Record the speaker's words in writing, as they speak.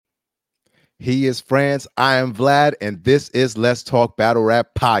He is France. I am Vlad, and this is Let's Talk Battle Rap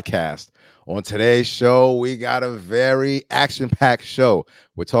Podcast. On today's show, we got a very action-packed show.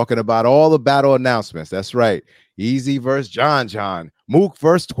 We're talking about all the battle announcements. That's right. Easy versus John, Mook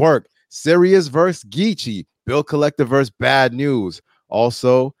versus Twork, Sirius versus Geechee, Bill Collector versus Bad News.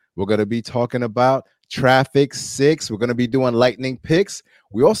 Also, we're going to be talking about Traffic 6. We're going to be doing lightning picks.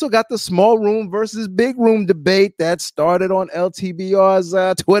 We also got the small room versus big room debate that started on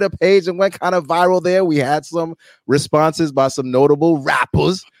LTBR's Twitter page and went kind of viral there. We had some responses by some notable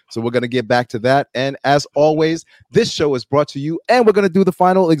rappers. So we're going to get back to that. And as always, this show is brought to you, and we're going to do the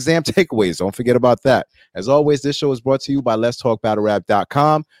final exam takeaways. Don't forget about that. As always, this show is brought to you by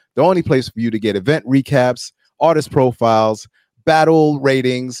letstalkbattlerap.com, the only place for you to get event recaps, artist profiles, battle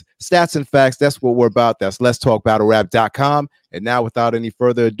ratings, stats and facts. That's what we're about. That's letstalkbattlerap.com. And now, without any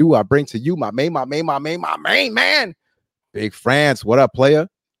further ado, I bring to you my main man, Big France. What up, player?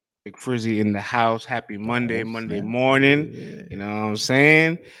 Big Frizzy in the house. Happy Monday morning. Yeah. You know what I'm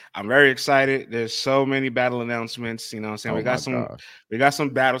saying? I'm very excited. There's so many battle announcements. You know what I'm saying? We got some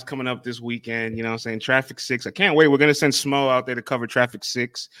battles coming up this weekend. You know what I'm saying? Traffic 6. I can't wait. We're gonna send Smo out there to cover Traffic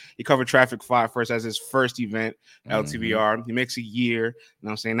 6. He covered Traffic 5 first as his first event, LTBR. He makes a year. You know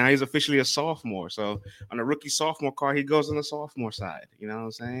what I'm saying? Now he's officially a sophomore. So on the rookie sophomore card, he goes on the sophomore side. You know what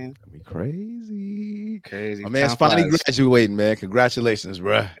I'm saying? That'd be crazy. Crazy. My man's finally graduating, man. Congratulations,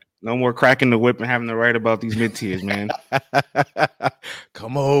 bro. No more cracking the whip and having to write about these mid-tiers, man.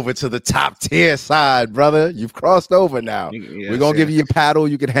 Come over to the top tier side, brother. You've crossed over now. Yes, we're going to give you a paddle.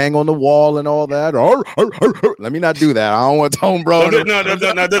 You can hang on the wall and all that. Let me not do that. I don't want Tone, bro. No, don't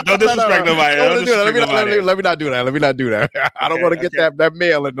disrespect nobody. Let me not do that. I don't want to get that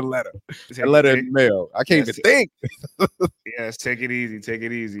mail in the letter. That letter in the mail. I can't even think. Yes, take it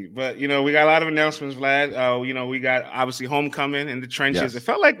easy. But, you know, we got a lot of announcements, Vlad. You know, we got, obviously, Homecoming in the trenches. Yes. It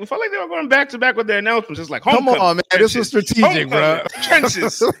felt like they were going back to back with their announcements. It's like, Homecoming. Come on, man. Trenches, this was strategic, bro.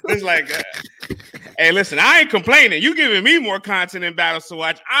 Trenches. It's like, hey, listen, I ain't complaining. You giving me more content and battles to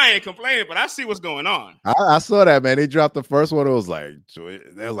watch. I ain't complaining, but I see what's going on. I saw that, man. They dropped the first one. It was like,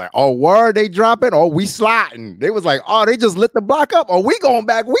 oh, word, they dropping? Oh, we sliding. They was like, oh, they just lit the block up. Oh, we going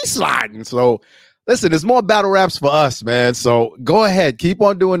back. We sliding. So, listen, there's more battle raps for us, man. So go ahead. Keep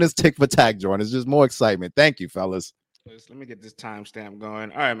on doing this tick for tack, Jordan. It's just more excitement. Thank you, fellas. Let me get this timestamp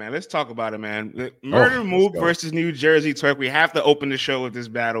going. All right, man. Let's talk about it, man. Murder Mook versus New Jersey Twork. We have to open the show with this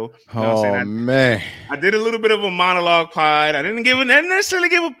battle. You know man. I did a little bit of a monologue pod. I didn't necessarily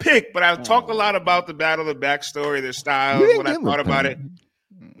give a pick, but I talked a lot about the battle, the backstory, their styles, what I thought about it.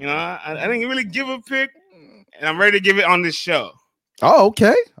 You know, I didn't really give a pick, and I'm ready to give it on this show. Oh,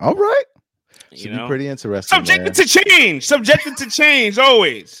 okay. All right. Should be pretty interesting. Subjected to change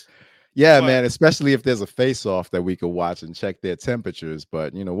always. Yeah, man, especially if there's a face-off that we could watch and check their temperatures.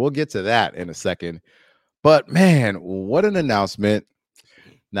 But, you know, we'll get to that in a second. But, man, what an announcement.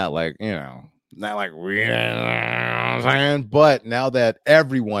 Not like we, you know what I'm saying? But now that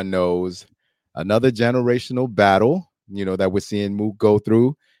everyone knows, another generational battle, you know, that we're seeing Mook go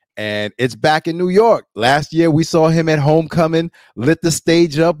through. And it's back in New York. Last year, we saw him at Homecoming, lit the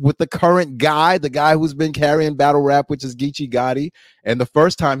stage up with the current guy, the guy who's been carrying battle rap, which is Geechee Gotti. And the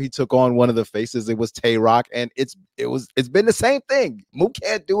first time he took on one of the faces, it was Tay Rock. And it's been the same thing. Mook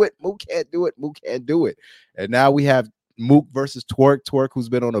can't do it. And now we have Mook versus Twork, who's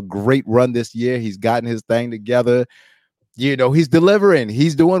been on a great run this year. He's gotten his thing together. You know, he's delivering.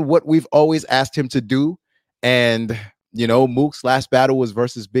 He's doing what we've always asked him to do. And you know, Mook's last battle was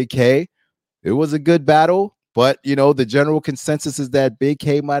versus Big K. It was a good battle, but, you know, the general consensus is that Big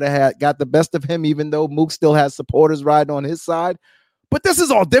K might have got the best of him, even though Mook still has supporters riding on his side. But this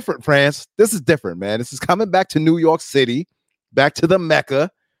is all different, France. This is different, man. This is coming back to New York City, back to the Mecca,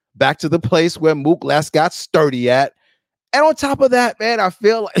 back to the place where Mook last got sturdy at. And on top of that, man, I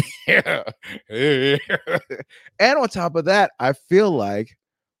feel like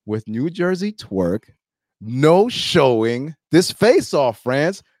with New Jersey Twork, no showing this face-off,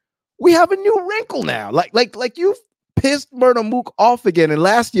 France, we have a new wrinkle now. Like you've pissed Murder Mook off again. And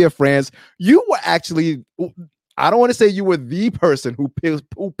last year, France, you were actually, I don't want to say you were the person who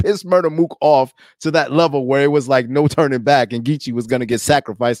pissed Murder Mook off to that level where it was like no turning back and Geechee was going to get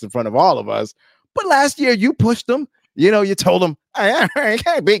sacrificed in front of all of us. But last year, you pushed him. You know, you told him, hey,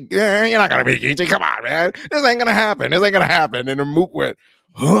 can't be, you're not going to beat Geechee. Come on, man. This ain't going to happen. And then Mook went,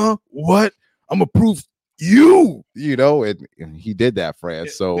 huh? What? I'm going to prove you know, and he did that,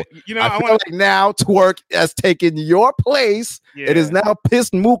 France. So you know, I feel like now Twork has taken your place. Yeah. It is now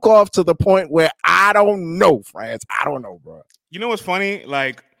pissed Mook off to the point where I don't know, France. I don't know, bro. You know what's funny?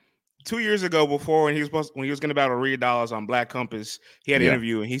 Like, 2 years ago, before when he was going to battle Reed Dollaz on Black Compass, he had an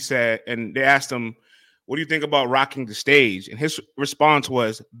interview and he said, and they asked him, "What do you think about rocking the stage?" And his response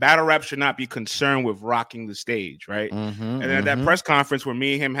was, "Battle rap should not be concerned with rocking the stage, right?" And then at that press conference where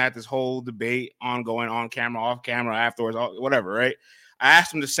me and him had this whole debate ongoing, on camera, off camera, afterwards, whatever, right? I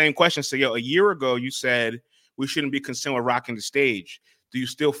asked him the same question. So, yo, a year ago you said we shouldn't be concerned with rocking the stage. Do you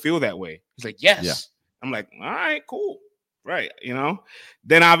still feel that way? He's like, yes. Yeah. I'm like, all right, cool. Right. You know,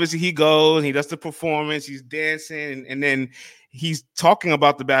 then obviously he goes, he does the performance, he's dancing, and then he's talking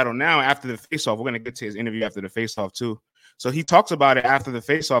about the battle now after the face-off. We're going to get to his interview after the face-off too. So he talks about it after the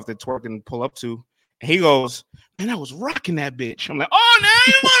face-off that Twork didn't pull up to. And he goes, "Man, I was rocking that bitch." I'm like, "Oh, now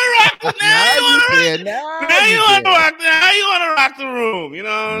you want to rock? Now you want to rock? Now you want to rock the room? You know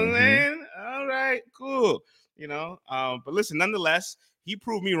what I'm saying? All right, cool. You know, but listen, nonetheless, he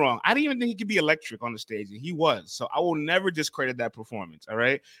proved me wrong. I didn't even think he could be electric on the stage, and he was. So I will never discredit that performance, all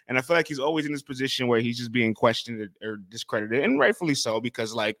right? And I feel like he's always in this position where he's just being questioned or discredited, and rightfully so,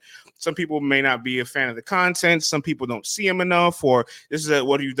 because, like, some people may not be a fan of the content. Some people don't see him enough, or this is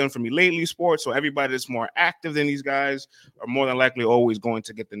what have you done for me lately sports. So everybody that's more active than these guys are more than likely always going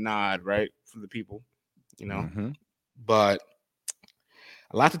to get the nod, right, from the people, you know? But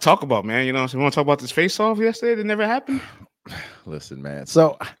a lot to talk about, man. You know, so we want to talk about this face-off yesterday that never happened? Listen, man.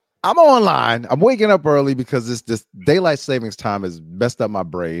 So I'm online. I'm waking up early because this daylight savings time has messed up my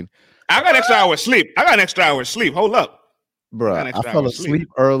brain. I got extra hours sleep. Hold up. Bro, I fell asleep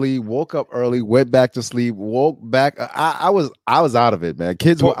early, woke up early, went back to sleep, woke back. I was out of it, man.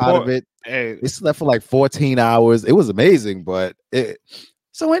 Kids were out of it. Hey. They slept for like 14 hours. It was amazing, but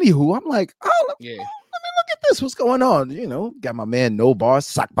so anywho, I'm like, let me look at this. What's going on? You know, got my man No Bar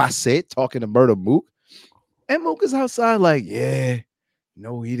Sakbaset talking to Murder Mook. And Mook is outside like, yeah,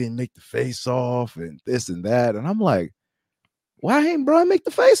 no, he didn't make the face off and this and that. And I'm like, why ain't Brian make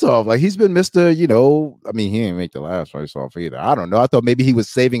the face off? Like, he's been Mr., you know, I mean, he didn't make the last face off either. I don't know. I thought maybe he was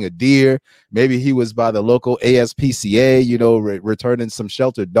saving a deer. Maybe he was by the local ASPCA, you know, returning some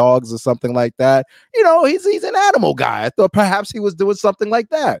sheltered dogs or something like that. You know, he's an animal guy. I thought perhaps he was doing something like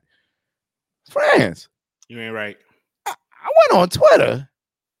that. France. You ain't right. I went on Twitter.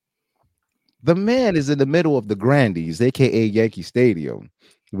 The man is in the middle of the Grandies, a.k.a. Yankee Stadium,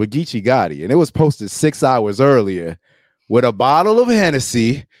 with Geechee Gotti, and it was posted 6 hours earlier with a bottle of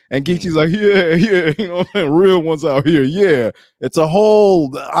Hennessy, and Geechee's like, yeah, you know, real ones out here, yeah. It's a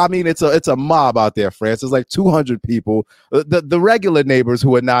whole, I mean, it's a mob out there, France. It's like 200 people. The regular neighbors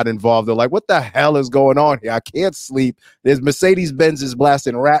who are not involved are like, what the hell is going on here? I can't sleep. There's Mercedes-Benz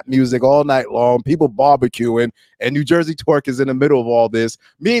blasting rap music all night long, people barbecuing, and New Jersey Twork is in the middle of all this.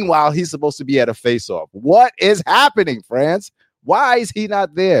 Meanwhile, he's supposed to be at a face-off. What is happening, France? Why is he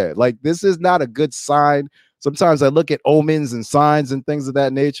not there? Like, this is not a good sign. Sometimes I look at omens and signs and things of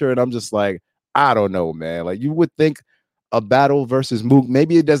that nature, and I'm just like, I don't know, man. Like, you would think a battle versus Mook,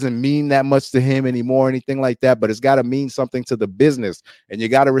 maybe it doesn't mean that much to him anymore, anything like that, but it's got to mean something to the business, and you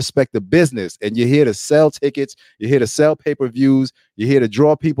got to respect the business, and you're here to sell tickets, you're here to sell pay-per-views, you're here to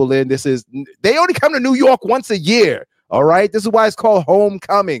draw people in. They only come to New York once a year. All right. This is why it's called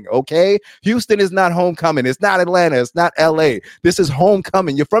homecoming. Okay. Houston is not homecoming. It's not Atlanta. It's not LA. This is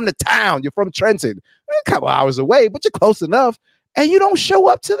homecoming. You're from the town. You're from Trenton. A couple hours away, but you're close enough. And you don't show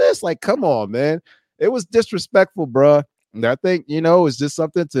up to this. Like, come on, man. It was disrespectful, bro. And I think, you know, it's just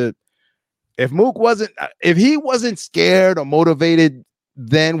something to, if he wasn't scared or motivated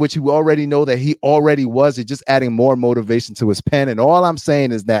then, which you already know that he already was, it's just adding more motivation to his pen. And all I'm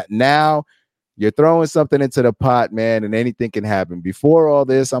saying is that now, you're throwing something into the pot, man, and anything can happen. Before all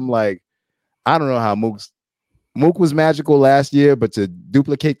this, I'm like, I don't know how Mook was magical last year, but to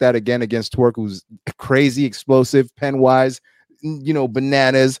duplicate that again against Twork, who's crazy, explosive, pen-wise, you know,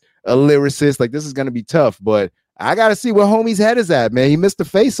 bananas, a lyricist, like, this is going to be tough. But I got to see where homie's head is at, man. He missed the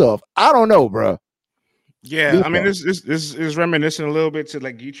face-off. I don't know, bro. Yeah, I mean, this is reminiscent a little bit to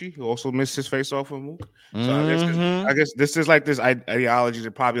like Geechee, who also missed his face off with Mook. So I guess this is like this ideology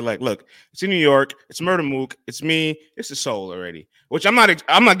that probably like, look, it's in New York, it's Murder Mook, it's me, it's the soul already. Which I'm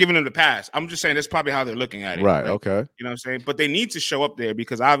not giving them the pass. I'm just saying that's probably how they're looking at it. Right. Okay. You know what I'm saying? But they need to show up there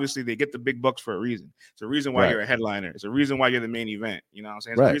because obviously they get the big bucks for a reason. It's a reason why you're a headliner. It's a reason why you're the main event. You know what I'm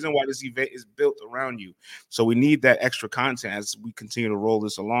saying? It's a reason why this event is built around you. So we need that extra content as we continue to roll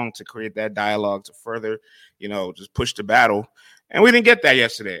this along to create that dialogue to further, you know, just push the battle. And we didn't get that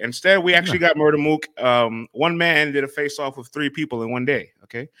yesterday. Instead, we actually got Murder Mook. One man did a face-off with 3 people in one day.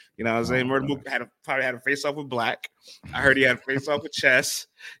 Okay. You know what I'm saying? Murder Mook probably had a face-off with Black. I heard he had a face-off with Chess.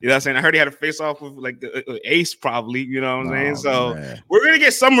 You know what I'm saying? I heard he had a face-off with like Ace probably. You know what I'm saying? So we're going to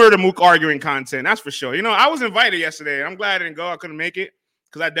get some Murder Mook arguing content. That's for sure. You know, I was invited yesterday. I'm glad I didn't go. I couldn't make it.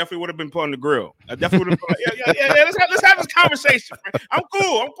 because I definitely would have been put on the grill. I definitely would have been like, yeah. Let's have this conversation. I'm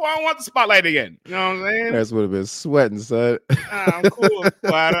cool. I don't want the spotlight again. You know what I'm saying? That's would have been sweating, son. I'm cool.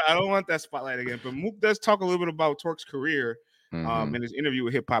 I don't want that spotlight again. But Mook does talk a little bit about Twork's career. In his interview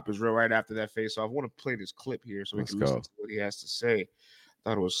with Hip Hop Is Real right after that face off. I want to play this clip here so we can listen to what he has to say.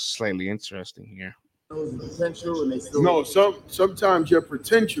 Thought it was slightly interesting here. Potential and they still no. Sometimes your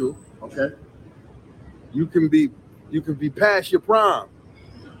potential, okay, you can be past your prime.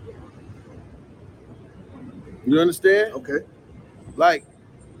 You understand? Okay. Like,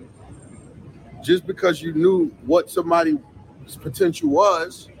 just because you knew what somebody's potential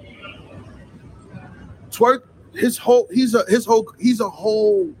was, Twork, he's a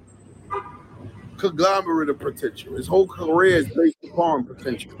whole conglomerate of potential. His whole career is based upon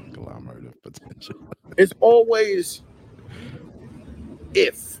potential. Conglomerate of potential. It's always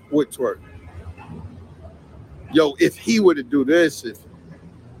if with Twork. Yo, if he were to do this,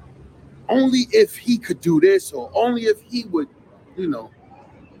 only if he could do this, or only if he would,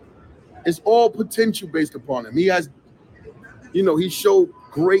 it's all potential based upon him. He has, he showed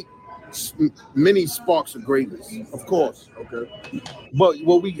many sparks of greatness, of course. Okay. But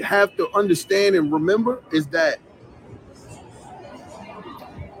what we have to understand and remember is that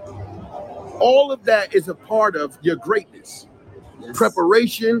all of that is a part of your greatness. Yes.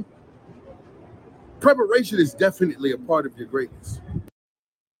 Preparation is definitely a part of your greatness.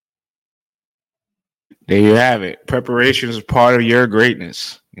 There you have it. Preparation is part of your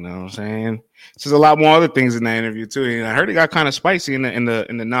greatness. You know what I'm saying? There's a lot more other things in that interview too. And I heard it got kind of spicy in the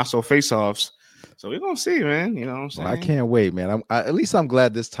not so face-offs. So we're gonna see, man. You know what I'm saying? Well, I can't wait, man. At least I'm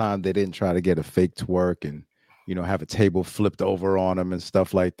glad this time they didn't try to get a fake Twork and have a table flipped over on him and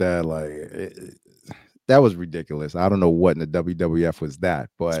stuff like that. Like that was ridiculous. I don't know what in the WWF was that.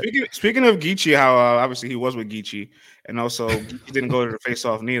 But speaking of Geechee, how obviously he was with Geechee, and also Geechee didn't go to the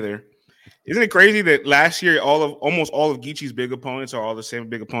face-off neither. Isn't it crazy that last year almost all of Geechee's big opponents are all the same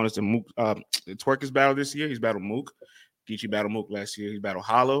big opponents that Mook Twork has battled this year? He's battled Mook. Geechee battled Mook last year. He battled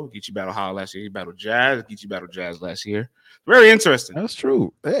Hollow. Geechee battled Hollow last year. He battled Jazz. Geechee battled Jazz last year. Very interesting. That's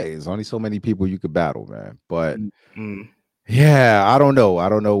true. Hey, there's only so many people you could battle, man. But yeah, I don't know. I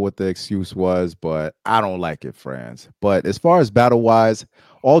don't know what the excuse was, but I don't like it, friends. But as far as battle-wise,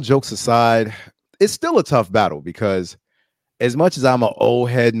 all jokes aside, it's still a tough battle because as much as I'm an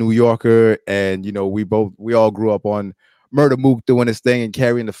old head New Yorker and, we all grew up on Murda Mook doing his thing and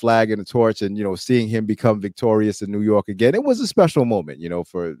carrying the flag and the torch and, seeing him become victorious in New York again, it was a special moment,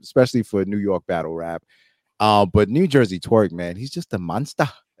 especially for New York battle rap. But New Jersey Twork, man, he's just a monster,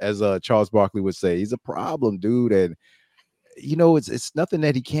 as Charles Barkley would say. He's a problem, dude. And, it's nothing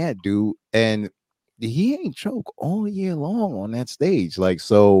that he can't do. And he ain't choke all year long on that stage. Like,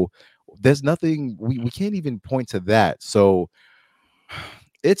 so there's nothing, we can't even point to that. So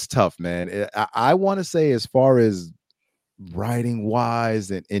it's tough, man. I want to say as far as writing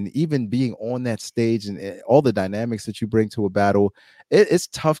wise and even being on that stage and all the dynamics that you bring to a battle, it's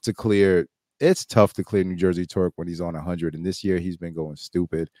tough to clear. It's tough to clear New Jersey Twork when he's on 100. And this year he's been going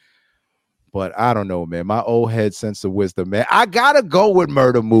stupid. But I don't know, man. My old head sense of wisdom, man. I gotta go with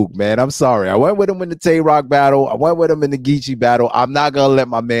Murda Mook, man. I'm sorry. I went with him in the Tay-Rock battle. I went with him in the Geechee battle. I'm not gonna let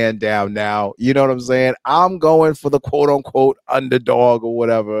my man down now. You know what I'm saying? I'm going for the quote-unquote underdog or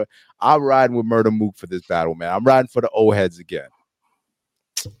whatever. I'm riding with Murda Mook for this battle, man. I'm riding for the old heads again.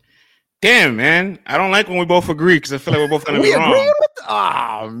 Damn, man. I don't like when we both agree because I feel like we're both gonna be wrong.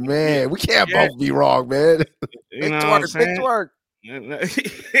 Oh man, we can't both be wrong, man. Big Twork.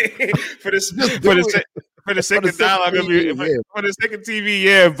 for the sake of dialogue, for the sake of TV,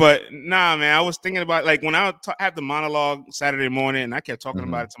 yeah. But nah, man, I was thinking about like when I had the monologue Saturday morning, and I kept talking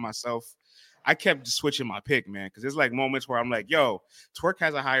about it to myself. I kept switching my pick, man, because there's like moments where I'm like, "Yo, Twork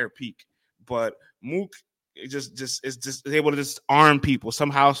has a higher peak," but Mook is able to just arm people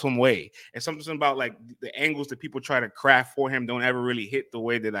somehow, some way, and something about like the angles that people try to craft for him don't ever really hit the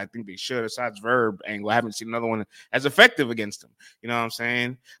way that I think they should. Besides Verb angle, I haven't seen another one as effective against him. You know what I'm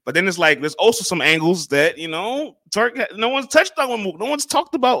saying? But then it's like there's also some angles that Twork, no one's touched on with Mook. No one's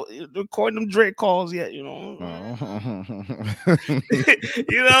talked about recording them Drake calls yet. You know what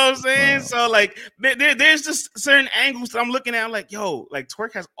I'm saying? Wow. So like there's just certain angles that I'm looking at. I'm like, yo, like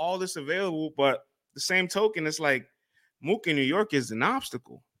Twork has all this available, but the same token, it's like Mook in New York is an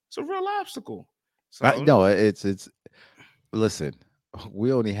obstacle. It's a real obstacle. So no, it's listen,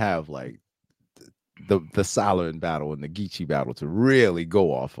 we only have like the Solomon battle and the Geechee battle to really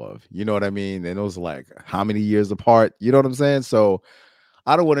go off of. You know what I mean? And those are like how many years apart? You know what I'm saying? So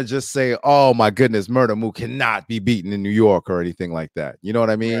I don't want to just say, oh my goodness, Murda Mook cannot be beaten in New York or anything like that. You know what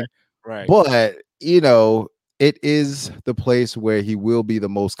I mean? Right. But it is the place where he will be the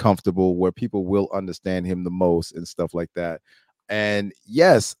most comfortable, where people will understand him the most and stuff like that. And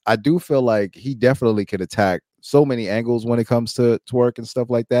yes, I do feel like he definitely can attack so many angles when it comes to Twork and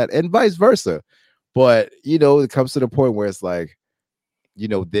stuff like that, and vice versa. But, you know, it comes to the point where it's like, you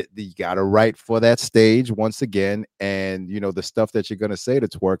know, that you got to write for that stage once again. And, you know, the stuff that you're going to say to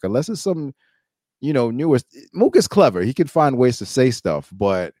Twork, unless it's some, you know, newest. Mook is clever. He can find ways to say stuff,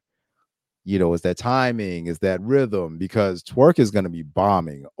 but, you know, is that timing? Is that rhythm? Because Twork is going to be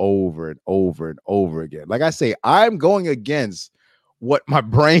bombing over and over and over again. Like I say, I'm going against what my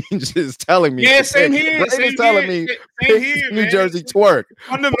brain is telling me. Yeah, same here. Same telling me same here, New Jersey Twork.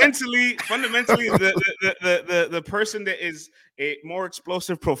 Fundamentally, the person that is a more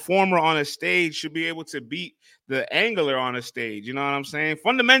explosive performer on a stage should be able to beat the angler on a stage. You know what I'm saying?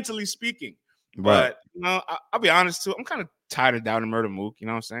 Fundamentally speaking. Right. But, you know, I'll be honest too. I'm kind of tired of doubting Murder Mook. You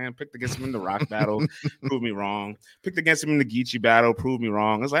know what I'm saying? Picked against him in the Rock battle, proved me wrong. Picked against him in the Geechee battle, proved me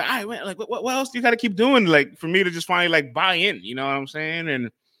wrong. It's like, all right, like, what else do you got to keep doing, like, for me to just finally like buy in? You know what I'm saying?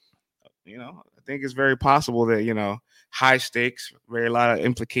 And, you know, I think it's very possible that, you know, high stakes, very a lot of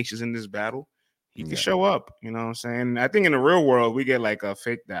implications in this battle. He can show up. You know what I'm saying? I think in the real world we get like a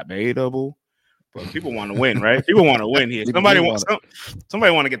fake that debatable, but people want to win, right? People want to win here. Somebody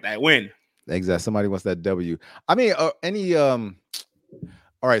want to get that win. Exactly. Somebody wants that W. I mean, all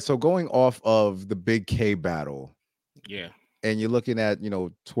right. So going off of the Big K battle, yeah, and you're looking at, you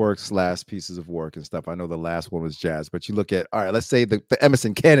know, Twork's last pieces of work and stuff. I know the last one was Jazz, but you look at, all right, let's say the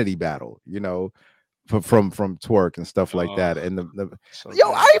Emerson Kennedy battle, you know, from Twork and stuff like that. And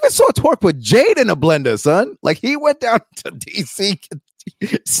I even saw Twork put Jade in a blender, son. Like, he went down to DC.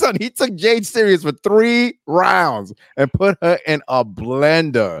 Son, he took Jade serious for 3 rounds and put her in a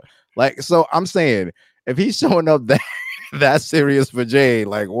blender. Like, so I'm saying, if he's showing up that serious for Jade,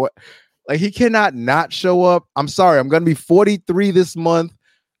 like, what? Like, he cannot not show up. I'm sorry, I'm gonna be 43 this month.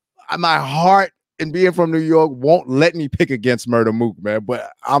 My heart and being from New York won't let me pick against Murder Mook, man.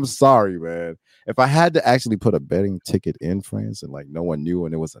 But I'm sorry, man. If I had to actually put a betting ticket in, friends, and like no one knew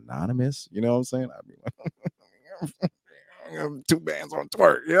and it was anonymous, you know what I'm saying? I'd be like, 2 bands on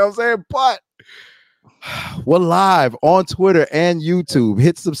Twork, you know what I'm saying? But we're live on Twitter and YouTube.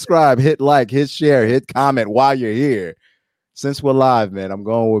 Hit subscribe, hit like, hit share, hit comment while you're here. Since we're live, man, I'm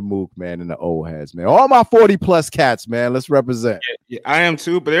going with Mook, man, and the old heads, man. All my 40+ cats, man. Let's represent. Yeah, I am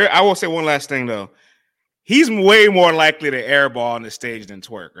too. But I will say one last thing, though. He's way more likely to airball on the stage than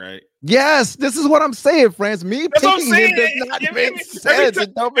Twork, right? Yes, this is what I'm saying, friends. Me picking him does not make sense.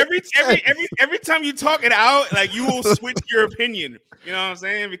 Every time you talk it out, like, you will switch your opinion. You know what I'm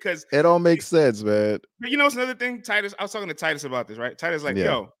saying? Because it don't make sense, man. You know, it's another thing, Titus. I was talking to Titus about this, right? Titus like,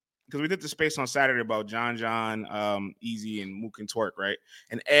 yo, because we did the space on Saturday about John, Easy, and Mook and Twork, right?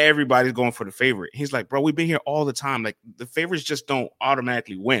 And everybody's going for the favorite. He's like, bro, we've been here all the time. Like, the favorites just don't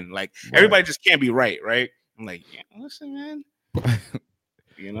automatically win. Like, everybody just can't be right? I'm like, yeah, listen, man.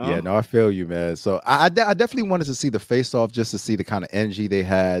 You know? Yeah, no, I feel you, man. So I definitely wanted to see the face-off just to see the kind of energy they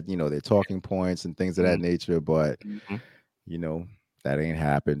had, you know, their talking points and things of that nature. But, you know, that ain't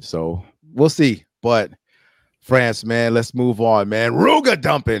happened. So we'll see. But France, man, let's move on, man. Ruger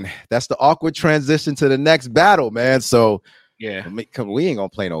dumping. That's the awkward transition to the next battle, man. So yeah, we ain't gonna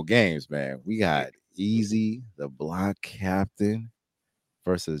play no games, man. We got Easy, the block captain,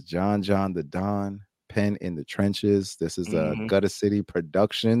 versus John the Don, Pen in the Trenches. This is Gutter City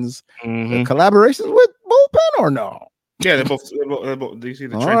Productions. Collaborations with Bullpen or no? Yeah, they're both. Do you see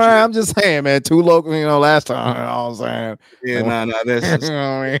the All Trenches? right, I'm just saying, man. 2 local, you know, last time. You know what I'm saying? Yeah, no, this is, you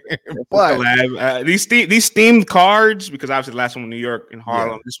know what I mean? But these themed cards, because obviously the last one was New York and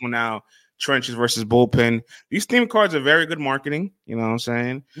Harlem. This one now, Trenches versus Bullpen. These themed cards are very good marketing. You know what I'm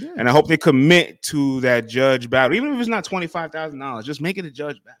saying? Yeah. And I hope they commit to that judge battle, even if it's not $25,000. Just make it a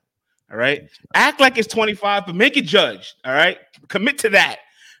judge battle. All right, act like it's 25, but make it judged. All right, commit to that.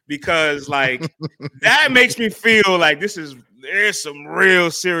 Because, like, that makes me feel like there's some real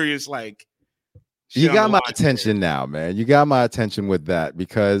serious, like, you got my attention now, man. You got my attention with that,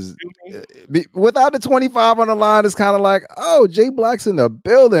 because without the 25 on the line, it's kind of like, oh, Jay Black's in the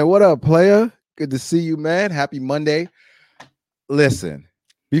building. What up, player? Good to see you, man. Happy Monday. Listen,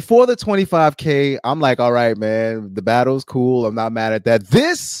 before the 25K, I'm like, all right, man, the battle's cool. I'm not mad at that.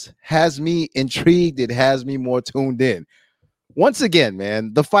 This has me intrigued. It has me more tuned in. Once again,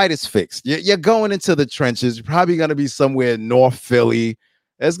 man, the fight is fixed. You're going into the trenches. You're probably going to be somewhere in North Philly.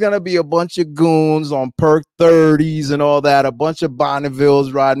 There's going to be a bunch of goons on perk 30s and all that, a bunch of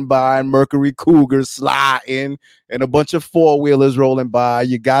Bonnevilles riding by, and Mercury Cougars sliding, and a bunch of 4-wheelers rolling by.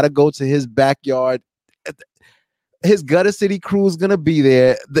 You got to go to his backyard. His Gutter City crew is going to be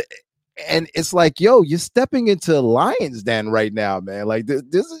there. And it's like, yo, you're stepping into Lions Den right now, man. Like this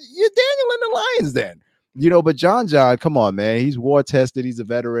is you're Daniel in the Lions Den. But John, come on, man. He's war tested. He's a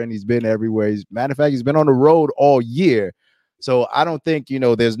veteran. He's been everywhere. Matter of fact, he's been on the road all year. So I don't think,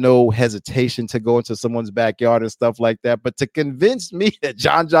 there's no hesitation to go into someone's backyard and stuff like that. But to convince me that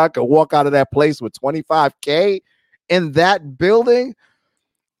John could walk out of that place with $25K in that building,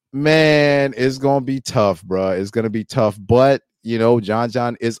 man, it's going to be tough, bro. It's going to be tough. But,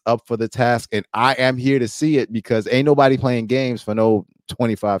 John is up for the task. And I am here to see it because ain't nobody playing games for no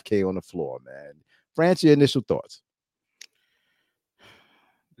 $25K on the floor, man. France, your initial thoughts?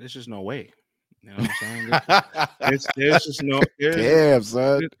 There's just no way. You know what I'm saying? There's just no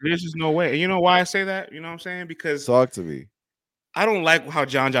there's just no way. And you know why I say that? You know what I'm saying? Because talk to me. I don't like how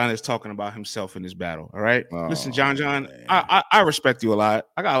John is talking about himself in this battle. All right. Listen, John, I respect you a lot.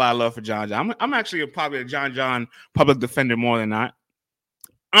 I got a lot of love for John. I'm actually probably a John public defender more than not.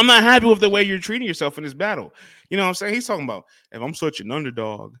 I'm not happy with the way you're treating yourself in this battle. You know what I'm saying? He's talking about if I'm such an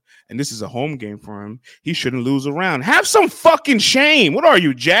underdog and this is a home game for him, he shouldn't lose a round. Have some fucking shame. What are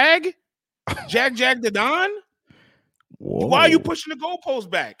you, Jag the Don? Why are you pushing the goalpost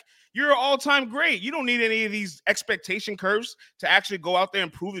back? You're an all-time great. You don't need any of these expectation curves to actually go out there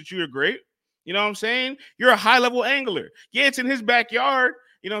and prove that you're great. You know what I'm saying? You're a high-level angler. Yeah, it's in his backyard.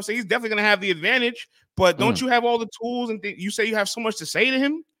 You know what I'm saying? He's definitely going to have the advantage. But don't you have all the tools and you say you have so much to say to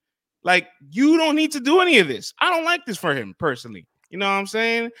him? Like, you don't need to do any of this. I don't like this for him personally. You know what I'm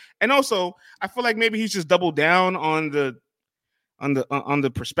saying? And also, I feel like maybe he's just doubled down on the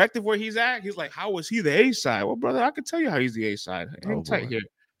perspective where he's at. He's like, how is he the A side? Well, brother, I can tell you how he's the A side. Hang tight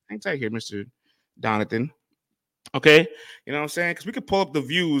here, Mr. Donathan. Okay, you know what I'm saying? Because we could pull up the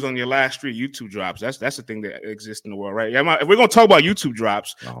views on your last 3 YouTube drops. That's the thing that exists in the world, right? Yeah, if we're gonna talk about YouTube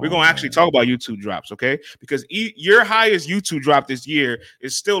drops, we're gonna actually talk about YouTube drops, okay? Because your highest YouTube drop this year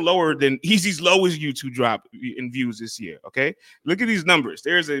is still lower than Easy's lowest YouTube drop in views this year. Okay, look at these numbers.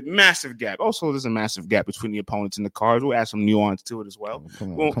 There's a massive gap. Also, there's a massive gap between the opponents and the cards. We'll add some nuance to it as well.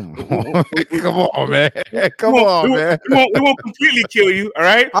 Come on, man. Come on, man. We won't completely kill you, all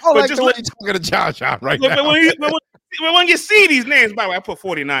right? I don't like the way you're talking to John right now. When you see these names, by the way, I put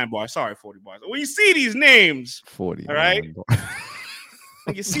 49 bars. Sorry, 40 bars. When you see these names, 40, all right?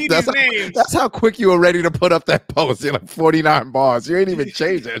 When you see these names, that's how quick you were ready to put up that post. You're like 49 bars. You ain't even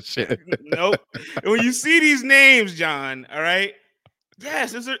changed that shit. Nope. And when you see these names, John, all right?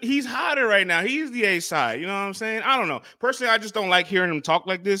 Yes, he's hotter right now. He's the A side. You know what I'm saying? I don't know. Personally, I just don't like hearing him talk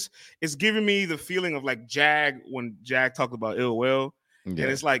like this. It's giving me the feeling of like Jag when Jag talked about Ill Will. Yeah.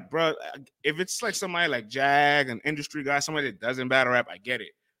 And it's like, bro, if it's like somebody like Jag, an industry guy, somebody that doesn't battle rap, I get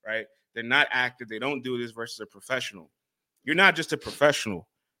it, right? They're not active. They don't do this versus a professional. You're not just a professional.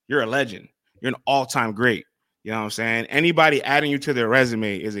 You're a legend. You're an all-time great. You know what I'm saying? Anybody adding you to their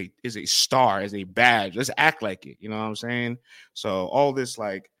resume is a star, is a badge. Let's act like it. You know what I'm saying? So all this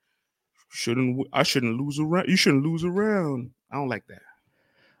like, I shouldn't lose a round. You shouldn't lose a round. I don't like that.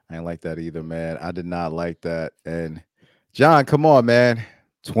 I ain't like that either, man. I did not like that. And John, come on, man.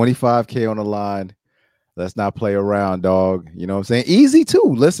 25K on the line. Let's not play around, dog. You know what I'm saying? Easy too.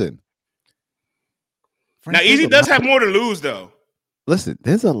 Listen. Now, Easy does have more to lose, though. Listen,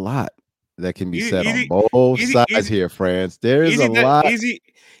 there's a lot that can be said on both sides here, friends. There's a lot.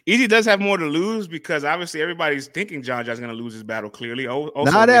 Easy does have more to lose because obviously everybody's thinking John's going to lose his battle. Clearly,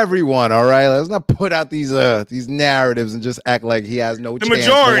 not everyone. All right, let's not put out these narratives and just act like he has no chance.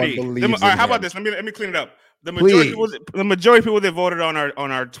 Majority. All right, how about this? Let me clean it up. The majority of people that voted on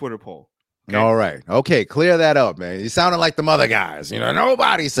our Twitter poll. Okay? All right. Okay, clear that up, man. You sounded like them other guys. You know,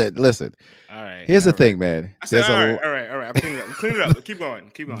 nobody said, listen. All right. Here's the thing, man. I said, all right. I'm clean it up. Keep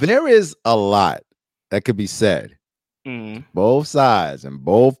going. There is a lot that could be said. Both sides and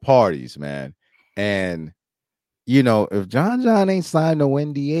both parties, man. And, you know, if John ain't signed no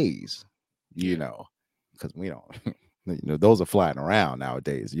NDAs, you know, because we don't, you know, those are flying around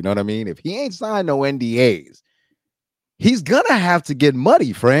nowadays. You know what I mean? If he ain't signed no NDAs, he's going to have to get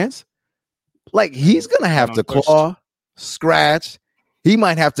muddy, friends. Like, he's going to have to claw, scratch. He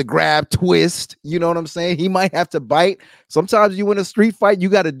might have to grab, twist. You know what I'm saying? He might have to bite. Sometimes you win a street fight, you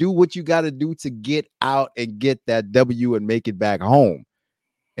got to do what you got to do to get out and get that W and make it back home.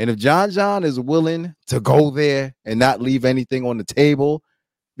 And if John is willing to go there and not leave anything on the table,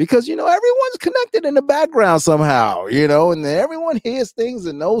 because, you know, everyone's connected in the background somehow, you know, and everyone hears things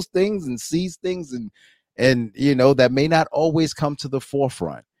and knows things and sees things and you know, that may not always come to the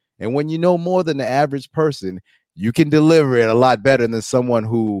forefront. And when you know more than the average person, you can deliver it a lot better than someone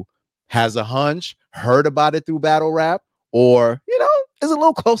who has a hunch, heard about it through battle rap, or, you know, is a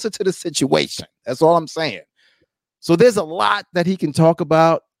little closer to the situation. That's all I'm saying. So there's a lot that he can talk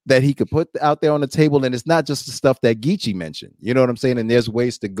about. that he could put out there on the table, and it's not just the stuff that Geechee mentioned. You know what I'm saying? And there's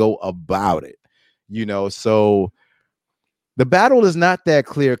ways to go about it. So the battle is not that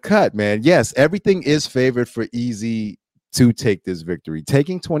clear cut, man. Yes, everything is favored for Easy to take this victory.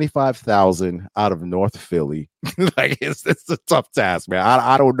 Taking 25,000 out of North Philly, like it's a tough task, man.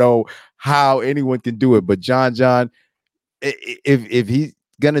 I don't know how anyone can do it, but John, if he's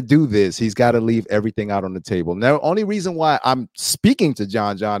gonna do this, he's got to leave everything out on the table. Now, the only reason why I'm speaking to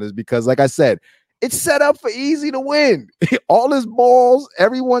John is because, like I said, it's set up for Easy to win. All his balls,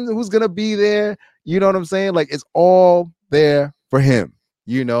 everyone who's gonna be there, you know what I'm saying? Like, it's all there for him.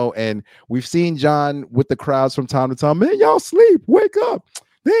 And we've seen John with the crowds from time to time. Man, y'all sleep, wake up.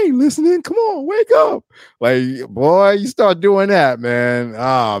 They ain't listening. Come on, wake up. Like, boy, you start doing that, man.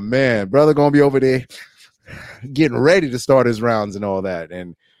 Oh, man, brother gonna be over there getting ready to start his rounds and all that.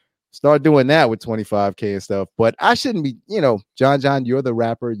 And start doing that with 25K and stuff. But I shouldn't be, John, you're the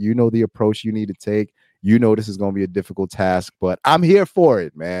rapper. You know the approach you need to take. This is going to be a difficult task, but I'm here for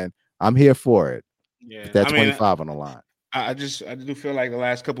it, man. I'm here for it. Yeah. That 25 on the line. I do feel like the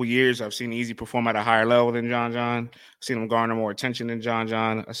last couple years I've seen Easy perform at a higher level than John. I've seen him garner more attention than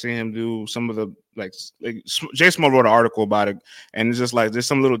John. I've seen him do some of the like Jay Small wrote an article about it, and it's just like there's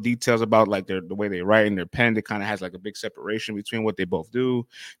some little details about like the way they write in their pen. It kind of has like a big separation between what they both do.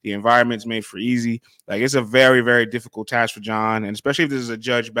 The environment's made for Easy. Like it's a very, very difficult task for John, and especially if this is a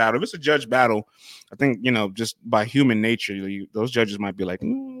judge battle. If it's a judge battle, I think just by human nature, those judges might be like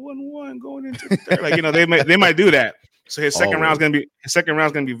 1-1 going into the third. Like they might do that. So his second round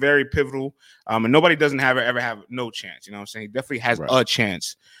is gonna be very pivotal. And nobody doesn't ever have no chance. You know what I'm saying? He definitely has a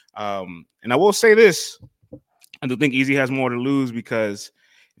chance. And I will say this: I do think Easy has more to lose because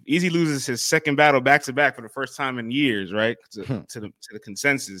if Easy loses his second battle back to back for the first time in years, right? To the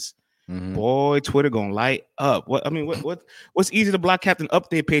consensus. Mm-hmm. Boy, Twitter gonna light up. What's Easy the Block Captain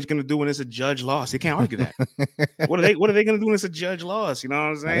update page gonna do when it's a judge loss? They can't argue that. What are they gonna do when it's a judge loss? You know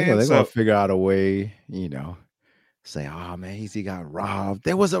what I'm saying? They're gonna figure out a way, say, oh man, Easy got robbed.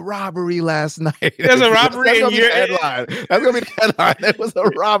 There was a robbery last night. There's a robbery in your headline. That's gonna be the headline. There was a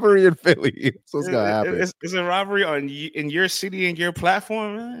robbery in Philly. So it's gonna happen. It's a robbery in your city and your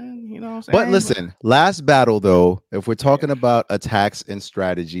platform, man. You know what I'm saying? But listen, last battle though, if we're talking about attacks and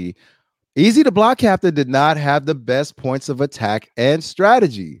strategy, Easy the Block Captain did not have the best points of attack and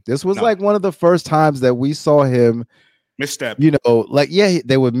strategy. This was like one of the first times that we saw him misstep.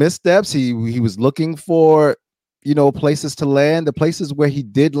 There were missteps. He was looking for places to land. The places where he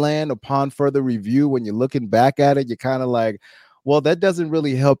did land upon further review, when you're looking back at it, you're kind of like, well, that doesn't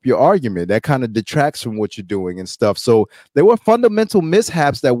really help your argument. That kind of detracts from what you're doing and stuff. So there were fundamental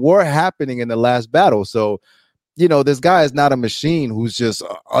mishaps that were happening in the last battle. So, this guy is not a machine who's just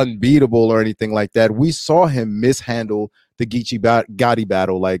unbeatable or anything like that. We saw him mishandle the Geechee Gotti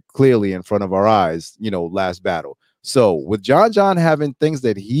battle, like clearly in front of our eyes, last battle. So with John having things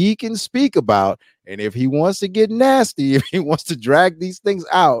that he can speak about, and if he wants to get nasty, if he wants to drag these things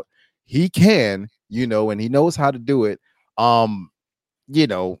out, he can, and he knows how to do it. Who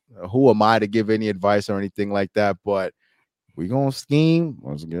am I to give any advice or anything like that? But we're going to scheme.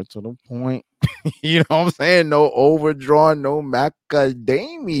 Let's get to the point. You know what I'm saying? No overdrawn, no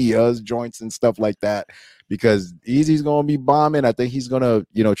macadamia joints and stuff like that. Because Easy's going to be bombing. I think he's going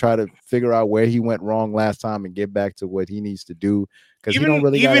to, try to figure out where he went wrong last time and get back to what he needs to do. Because he don't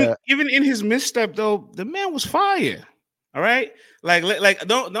really even in his misstep though, the man was fire. All right, like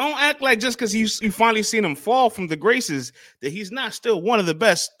don't act like just because you finally seen him fall from the graces that he's not still one of the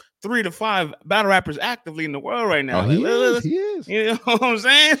best 3 to 5 battle rappers actively in the world right now. He is. You know what I'm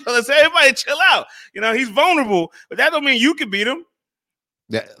saying? So let's everybody chill out. He's vulnerable, but that don't mean you can beat him.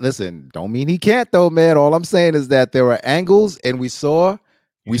 Yeah, listen, don't mean he can't though, man. All I'm saying is that there are angles, and we saw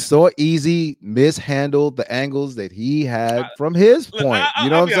Easy mishandle the angles that he had from his point. You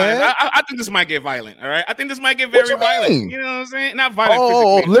know what I'm saying? I think this might get violent. All right, I think this might get very violent. You know what I'm saying? Not violent.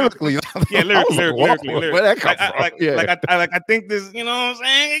 Oh, lyrically. Yeah, lyrically. Where that come from? I think this. You know what I'm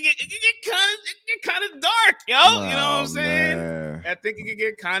saying? It get kind of dark, yo. You know what I'm saying? Man. I think it can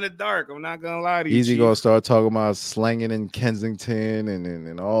get kind of dark. I'm not gonna lie to you. Easy gonna start talking about slanging in Kensington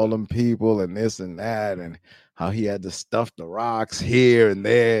and all them people and this and that and how he had to stuff the rocks here and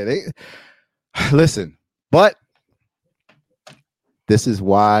there. Listen, but this is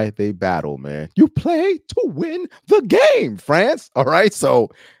why they battle, man. You play to win the game, France. All right. So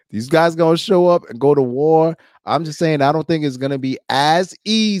these guys going to show up and go to war. I'm just saying, I don't think it's going to be as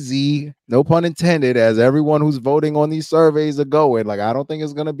easy, no pun intended, as everyone who's voting on these surveys are going. Like, I don't think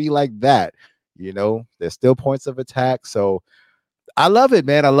it's going to be like that. There's still points of attack. So I love it,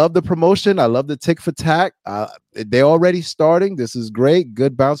 man. I love the promotion. I love the tick for tack. They're already starting. This is great.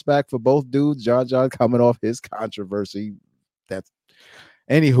 Good bounce back for both dudes. John coming off his controversy. That's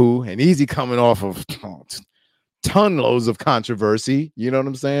anywho, and Easy coming off of ton loads of controversy. You know what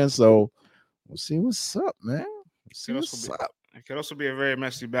I'm saying? So we'll see what's up, man. It could also be a very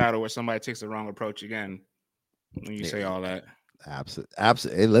messy battle where somebody takes the wrong approach again when you say all that.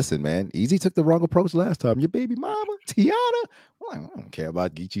 Absolutely. Hey, listen, man. Easy took the wrong approach last time. Your baby mama, Tiana. Well, I don't care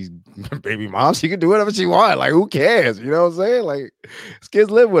about Geechee's baby mom. She can do whatever she wants. Like, who cares? You know what I'm saying? Like, his kids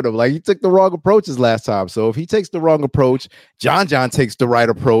live with him. Like, he took the wrong approaches last time. So if he takes the wrong approach, John takes the right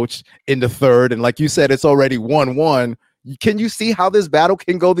approach in the third. And like you said, it's already 1-1. Can you see how this battle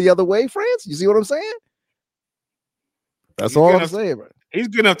can go the other way, France? You see what I'm saying? That's all I'm saying, bro. He's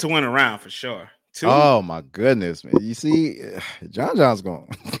good enough to win a round for sure. Oh my goodness, man! You see, John's going.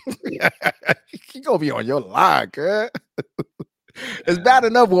 He gonna be on your line, girl. It's bad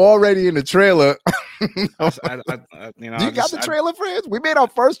enough we're already in the trailer. Do you got the trailer, friends? We made our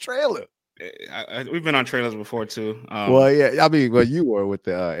first trailer. We've been on trailers before too. Well, yeah, I mean, you were with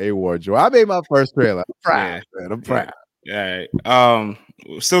the A-Ward Joy. I made my first trailer. I'm proud, man. I'm proud. Yeah.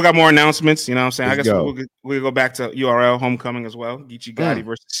 Still got more announcements. You know what I'm saying? I guess we'll go back to URL Homecoming as well. Geechee Gotti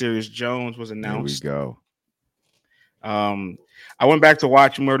versus Serious Jones was announced. Here we go. I went back to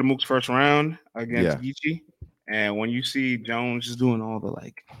watch Murder Mook's first round against Geechee, and when you see Jones just doing all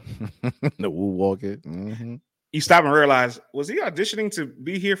the the woo walking, you stop and realize, was he auditioning to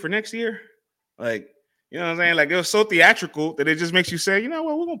be here for next year? Like, you know what I'm saying? Like, it was so theatrical that it just makes you say, you know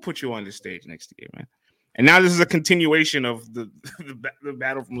what, we're gonna put you on this stage next year, man. And now this is a continuation of the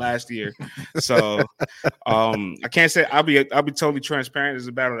battle from last year. So I can't say I'll be totally transparent. This is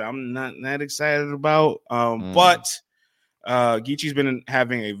a battle that I'm not that excited about. But Geechee's been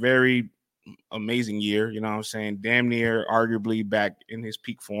having a very amazing year. You know what I'm saying? Damn near arguably back in his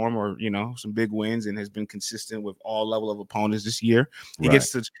peak form, or some big wins, and has been consistent with all level of opponents this year. He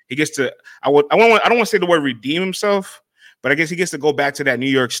gets to I don't want to say the word redeem himself, but I guess he gets to go back to that New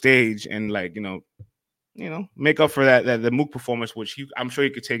York stage and make up for that the Mook performance, which I'm sure he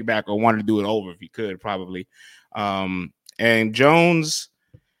could take back or wanted to do it over if he could, probably. And Jones,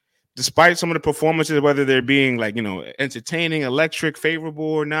 despite some of the performances, whether they're being entertaining, electric, favorable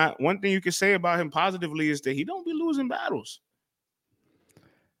or not, one thing you can say about him positively is that he don't be losing battles.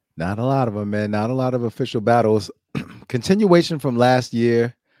 Not a lot of them, man. Not a lot of official battles. Continuation from last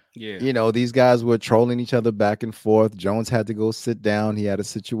year. Yeah, these guys were trolling each other back and forth. Jones had to go sit down. He had a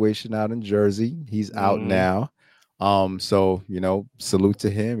situation out in Jersey. He's out now. So salute to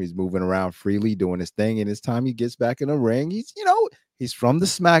him. He's moving around freely, doing his thing. And it's time he gets back in the ring. He's from the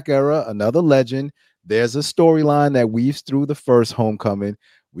Smack era, another legend. There's a storyline that weaves through the first Homecoming.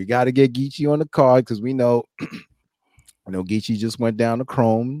 We got to get Geechee on the card because we know, Geechee just went down to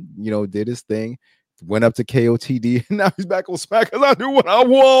Chrome, did his thing. Went up to KOTD, and now he's back on Smack because I do what I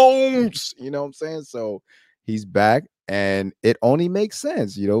want. You know what I'm saying? So he's back, and it only makes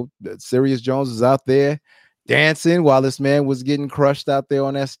sense. Serious Jones is out there dancing while this man was getting crushed out there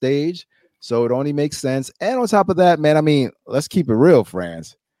on that stage. So it only makes sense. And on top of that, man, I mean, let's keep it real,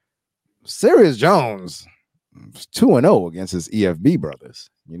 friends. Serious Jones 2-0 against his EFB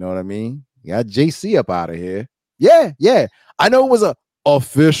brothers. You know what I mean? You got JC up out of here. Yeah. I know it was a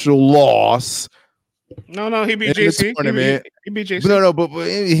official loss. No, he beat JC. He beat JC. No, but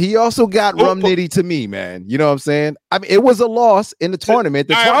he also got Rum Nitty to me, man. You know what I'm saying? I mean, it was a loss in the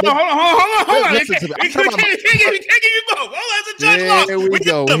tournament. Hold on. We can't give you both. Hold on, it's a judge loss. Here we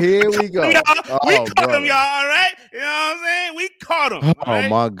go. We caught him, y'all. All right? You know what I'm saying? We caught him. Oh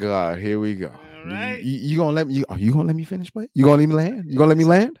my God. Here we go. All right. You gonna let me? Are you gonna let me finish, buddy? You gonna let me land? You gonna let me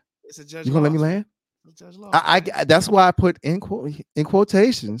land? It's a judge. You gonna let me land? It's a judge loss. I that's why I put in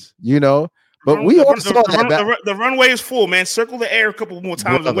quotations. But we all saw that the runway is full, man. Circle the air a couple more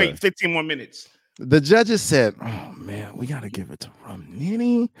times and wait 15 more minutes. The judges said, "Oh man, we got to give it to Rum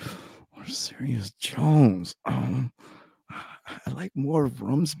Nitty or Serious Jones. I like more of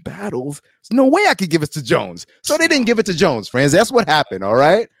Rum's battles. There's no way I could give it to Jones. So they didn't give it to Jones, friends. That's what happened. All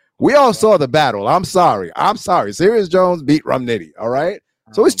right. We all saw the battle. I'm sorry. Serious Jones beat Rum Nitty. All right.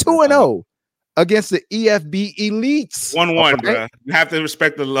 So it's 2-0. Against the EFB elites. 1-1, bro. You have to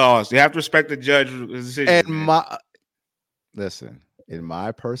respect the laws. You have to respect the judge's decision. And in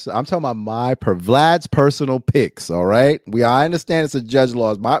my person, I'm talking about Vlad's personal picks. All right. I understand it's a judge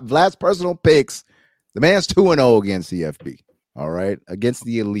laws. Vlad's personal picks. The man's 2-0 against EFB. All right. Against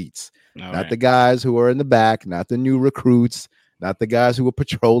the elites. Not the guys who are in the back, not the new recruits, not the guys who are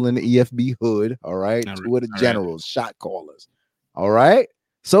patrolling the EFB hood. All right. Two of the generals, shot callers. All right.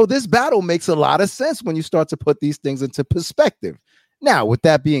 So this battle makes a lot of sense when you start to put these things into perspective. Now, with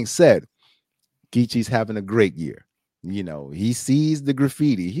that being said, Geechee's having a great year. You know, he sees the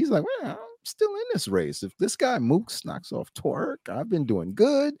graffiti. He's like, well, I'm still in this race. If this guy Mooks knocks off Twork, I've been doing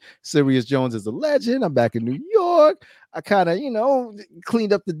good. Serious Jones is a legend. I'm back in New York. I kind of,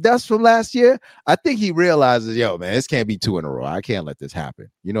 cleaned up the dust from last year. I think he realizes, yo, man, this can't be 2 in a row. I can't let this happen.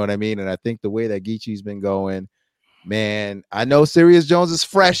 You know what I mean? And I think the way that Geechee's been going, man, I know Serious Jones is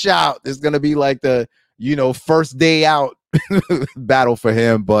fresh out. It's going to be like the, first day out battle for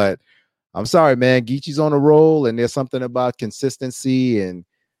him. But I'm sorry, man. Geechee's on a roll, and there's something about consistency and,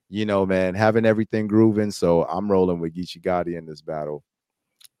 man, having everything grooving. So I'm rolling with Geechee Gotti in this battle.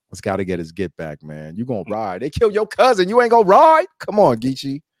 It's got to get his get back, man. You gonna ride? They killed your cousin. You ain't gonna ride? Come on,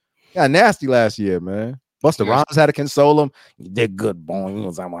 Geechee. Got nasty last year, man. Busta Rhymes had to console him. You did good, boy. You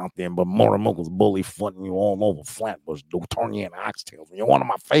was out there, but Motormook was bully footing you all over Flatbush, dude. Turn you in oxtails. You're one of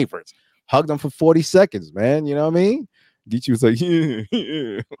my favorites. Hugged him for 40 seconds, man. You know what I mean? Geechee was like,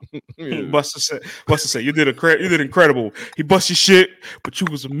 yeah. Busta said, you did incredible. He bust your shit, but you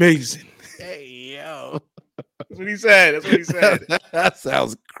was amazing. Hey, yo. That's what he said. That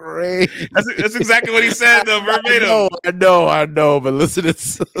sounds great. That's exactly what he said, though, verbatim. I know, but listen to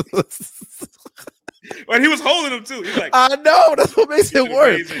But he was holding him too. He's like, I know, that's what makes it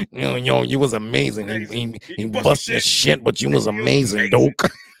worse. You was amazing. He bust your shit, but you was amazing, Doke.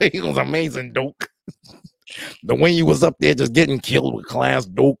 He was amazing, Doke. The way you was up there just getting killed with class,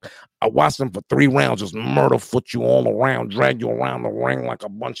 Doke. I watched him for 3 rounds, just murder foot you all around, drag you around the ring like a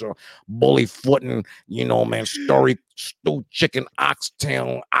bunch of bully footing, story, stew, chicken,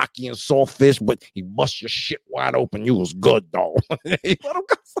 oxtail, aki, and saltfish, but he bust your shit wide open. You was good, though. Let him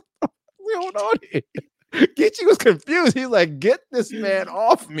go. Hold on here. Geechee was confused. He's like, get this man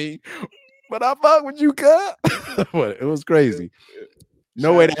off me. But I fuck with you, cut. But it was crazy.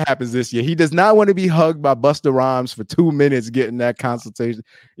 No way that happens this year. He does not want to be hugged by Busta Rhymes for 2 minutes getting that consultation.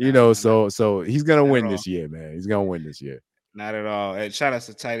 So he's gonna win this year, man. He's gonna win this year. Not at all. And shout out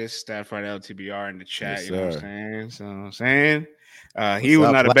to Titus Stafford LTBR in the chat. Yes, you know what I'm saying? He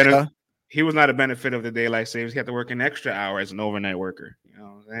was not a benefit of the daylight savings. He had to work an extra hour as an overnight worker. You know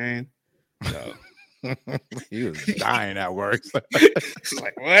what I'm saying? So he was dying at work. It's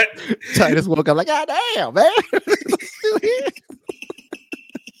like, what? Titus woke up like, God damn, man.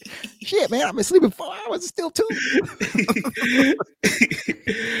 Shit, man, I've been sleeping 4 hours. It's still 2.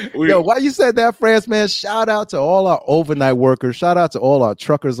 Yo, why you said that, France, man? Shout out to all our overnight workers. Shout out to all our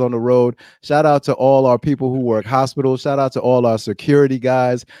truckers on the road. Shout out to all our people who work hospitals. Shout out to all our security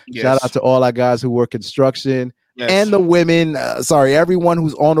guys. Yes. Shout out to all our guys who work construction. Yes. And the women, everyone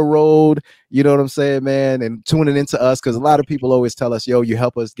who's on the road, you know what I'm saying, man, and tuning into us, because a lot of people always tell us, yo, you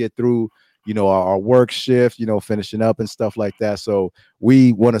help us get through, our work shift, finishing up and stuff like that. So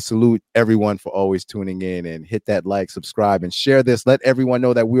we want to salute everyone for always tuning in, and hit that like, subscribe, and share this. Let everyone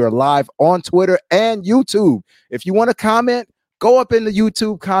know that we are live on Twitter and YouTube. If you want to comment, go up in the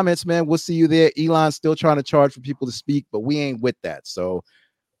YouTube comments, man. We'll see you there. Elon's still trying to charge for people to speak, but we ain't with that. So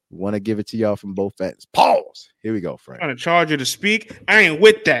we want to give it to y'all from both ends. Pause. Here we go, Frank. I'm trying to charge you to speak. I ain't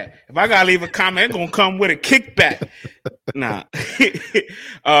with that. If I gotta leave a comment, it's gonna come with a kickback. Nah.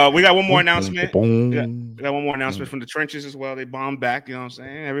 We got one more announcement. We got one more announcement from the trenches as well. They bombed back. You know what I'm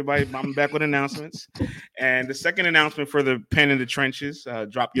saying? Everybody bombing back with announcements. And the second announcement for the pen in the trenches.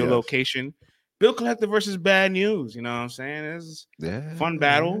 Drop your location. Bill Collector versus Bad News. You know what I'm saying? It's fun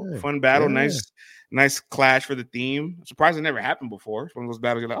battle. Yeah. Nice clash for the theme. I'm surprised it never happened before. It's one of those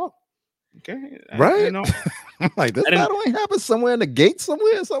battles you're like, oh, okay. Right? Like, this battle ain't happened somewhere in the gate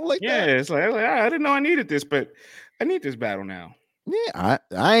somewhere, something like that. Yeah, it's like, I didn't know I needed this, but I need this battle now. Yeah,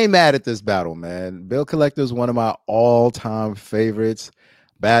 I ain't mad at this battle, man. Bill Collector is one of my all-time favorites.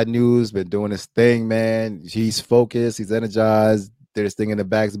 Bad News, been doing his thing, man. He's focused. He's energized. Did his thing in the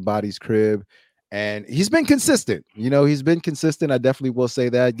Bags and Bodies crib. And he's been consistent. He's been consistent. I definitely will say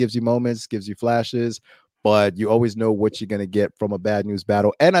that. Gives you moments, gives you flashes, but you always know what you're going to get from a Bad News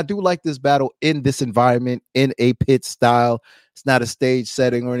battle. And I do like this battle in this environment, in a pit style. It's not a stage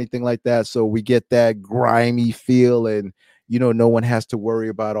setting or anything like that. So we get that grimy feel, and, no one has to worry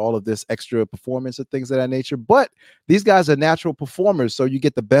about all of this extra performance and things of that nature. But these guys are natural performers, so you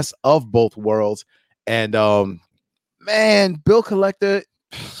get the best of both worlds. And, man, Bill Collector,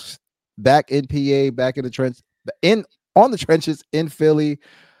 back in PA, back in the trench, on the trenches in Philly.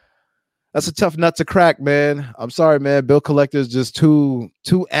 That's a tough nut to crack, man. I'm sorry, man. Bill Collector is just too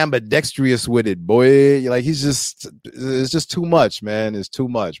ambidextrous with it, boy. Like, it's just too much, man. It's too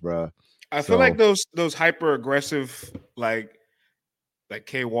much, bro. I feel like those hyper aggressive, like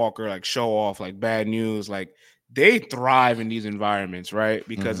K Walker, like Show Off, like Bad News, like they thrive in these environments, right?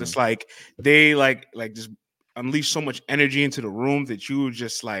 Because it's like they like just unleashed so much energy into the room that you were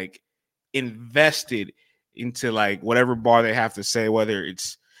just like invested into like whatever bar they have to say, whether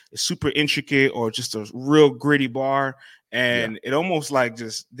it's super intricate or just a real gritty bar. And it almost like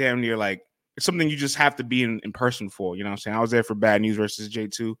just damn near like it's something you just have to be in person for. You know what I'm saying? I was there for Bad News versus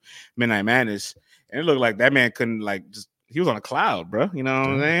J2 Midnight Madness, and it looked like that man couldn't like just he was on a cloud, bro. You know what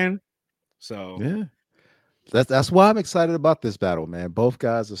I'm saying? So yeah. That's why I'm excited about this battle, man. Both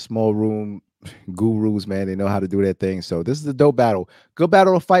guys are small room gurus, man. They know how to do their thing. So this is a dope battle. Good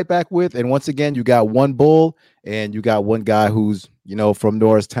battle to fight back with. And once again, you got one bull and you got one guy who's, you know, from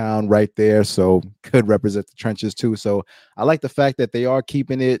Norristown right there. So could represent the trenches too. So I like the fact that they are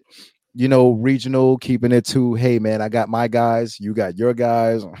keeping it, you know, regional, keeping it to, hey, man, I got my guys. You got your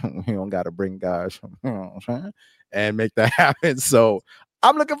guys. You don't got to bring guys and make that happen. So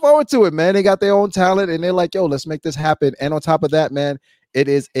I'm looking forward to it, man. They got their own talent and they're like, yo, let's make this happen. And on top of that, man, it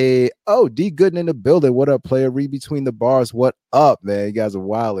is D Gooden in the building. What up, player? Read between the bars. What up, man? You guys are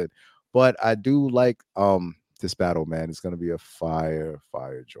wilding. But I do like this battle, man. It's gonna be a fire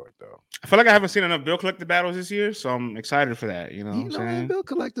joint, though. I feel like I haven't seen enough Bill Collector battles this year, so I'm excited for that. You know what I'm saying? Bill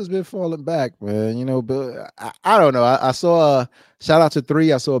Collector's been falling back, man. You know, Bill. I don't know. I saw shout out to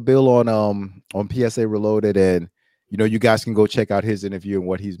 3. I saw Bill on PSA Reloaded, and you know, you guys can go check out his interview and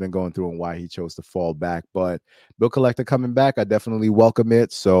what he's been going through and why he chose to fall back. But Bill Collector coming back, I definitely welcome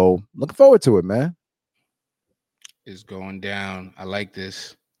it. So looking forward to it, man. It's going down. I like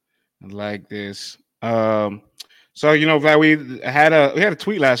this. So you know, Vlad, we had a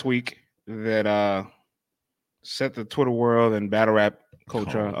tweet last week that set the Twitter world and battle rap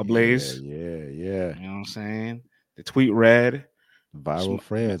culture ablaze. Yeah. You know what I'm saying? The tweet read viral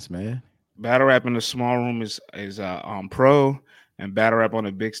friends, man. Battle rap in the small room is on pro, and battle rap on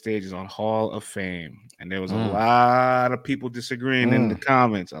the big stage is on Hall of Fame. And there was a lot of people disagreeing in the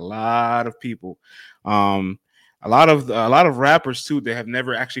comments. A lot of people, a lot of rappers too that have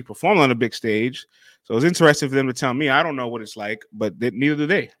never actually performed on a big stage. So it's interesting for them to tell me. I don't know what it's like, but neither do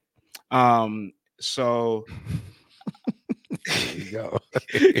they. So.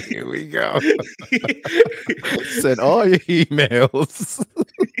 Here we go. Send all your emails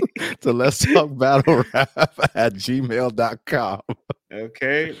to Let's Talk Battle Rap at gmail.com.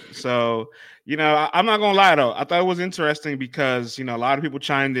 Okay. So, you know, I'm not going to lie, though. I thought it was interesting because, you know, a lot of people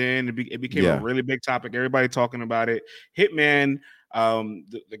chimed in. It became a really big topic. Everybody talking about it. Hitman,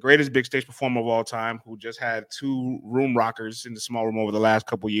 the greatest big stage performer of all time, who just had 2 room rockers in the small room over the last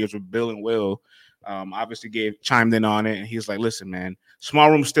couple of years with Bill and Will. Obviously chimed in on it, and he's like, listen, man, small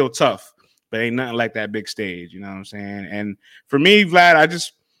room's still tough, but ain't nothing like that big stage. You know what I'm saying? And for me,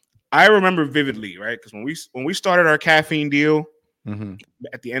 Vlad, I remember vividly, right? Because when we started our caffeine deal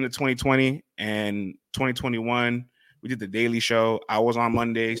at the end of 2020 and 2021, we did the daily show. I was on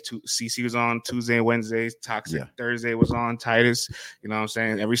Mondays, CC was on Tuesday and Wednesdays, Toxic Thursday was on, Titus. You know what I'm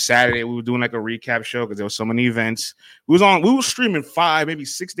saying? Every Saturday we were doing like a recap show because there was so many events. We were streaming 5, maybe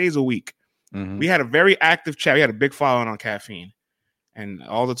 6 days a week. We had a very active chat. We had a big following on Caffeine and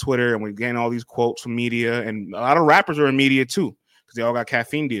all the Twitter, and we gained all these quotes from media, and a lot of rappers are in media too because they all got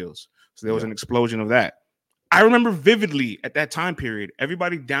caffeine deals. So there was an explosion of that. I remember vividly at that time period,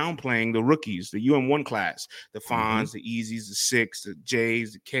 everybody downplaying the rookies, the UM1 class, the Fonz, the Easies, the Six, the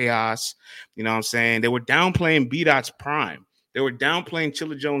J's, the Chaos. You know what I'm saying? They were downplaying B-Dot's prime. They were downplaying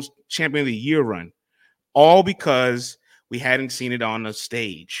Chilla Jones' Champion of the Year run, all because we hadn't seen it on the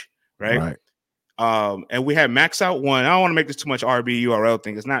stage. Right. And we had Max Out 1. I don't want to make this too much RBURL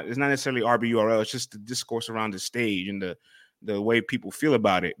thing. It's not necessarily RBURL. It's just the discourse around the stage and the way people feel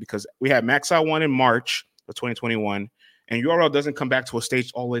about it. Because we had Max Out 1 in March of 2021, and URL doesn't come back to a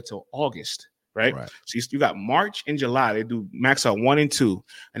stage all the way till August. Right. So you got March and July. They do Max Out 1 and 2,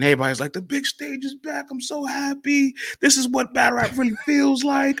 and everybody's like, the big stage is back. I'm so happy. This is what battle rap really feels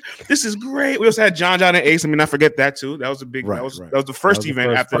like. This is great. We also had John and Ace. I mean, I forget that too. That was a big. That was the first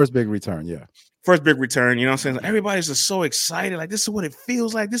event after first big return. Yeah. First big return. You know what I'm saying? Like, everybody's just so excited. Like, this is what it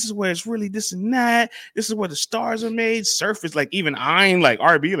feels like. This is where it's really this and that. This is where the stars are made. Surface, like even I'm like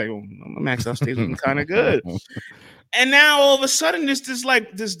RB, like Max Out stage was kind of good. And now all of a sudden, this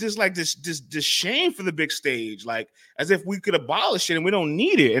shame for the big stage, like as if we could abolish it and we don't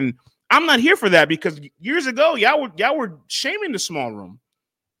need it. And I'm not here for that because years ago, y'all were shaming the small room.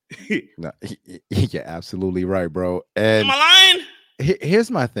 No, you're absolutely right, bro. And am I lying?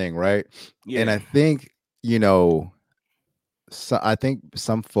 Here's my thing, right? Yeah. And I think I think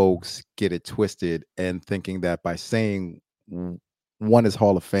some folks get it twisted and thinking that by saying one is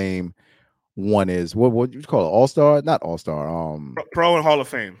Hall of Fame. One is what you call it? All-star? Not all-star. Pro and Hall of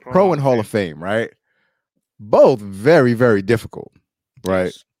Fame. Pro and Hall of Fame, right? Both very, very difficult, right?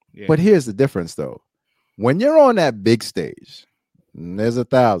 Yes. Yeah. But here's the difference, though. when you're on that big stage, and there's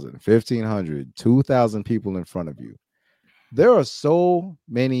 1,000, 1,500, 2,000 people in front of you. There are so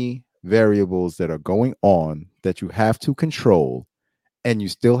many variables that are going on that you have to control, and you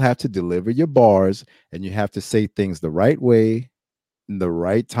still have to deliver your bars, and you have to say things the right way, the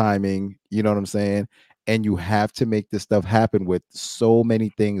right timing. You know what I'm saying? And you have to make this stuff happen with so many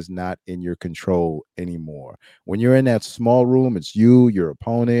things not in your control anymore. When you're in that small room, it's you, your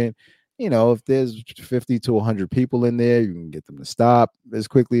opponent. You know, if there's 50 to 100 people in there, you can get them to stop as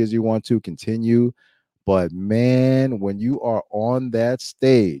quickly as you want to, continue. But man, when you are on that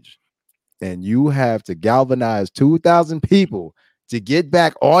stage and you have to galvanize 2,000 people to get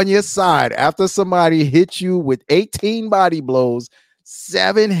back on your side after somebody hits you with 18 body blows,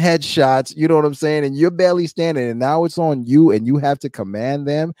 7 headshots, you know what I'm saying? And you're barely standing, and now it's on you, and you have to command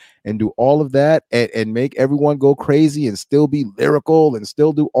them and do all of that and make everyone go crazy and still be lyrical and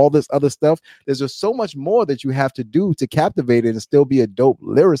still do all this other stuff. There's just so much more that you have to do to captivate it and still be a dope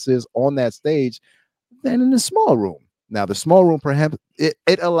lyricist on that stage than in the small room. Now, the small room, perhaps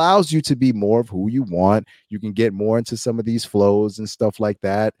it allows you to be more of who you want. You can get more into some of these flows and stuff like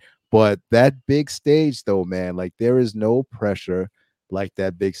that. But that big stage, though, man, like there is no pressure like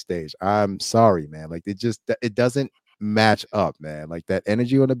that big stage. I'm sorry, man. Like it doesn't match up, man. Like that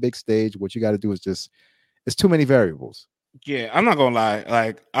energy on a big stage, what you got to do is it's too many variables. Yeah, I'm not gonna lie.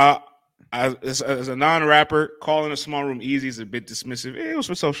 Like, as a non-rapper, calling a small room easy is a bit dismissive. It was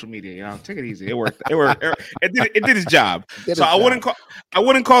for social media, you know. Take it easy. It worked. It did its job. I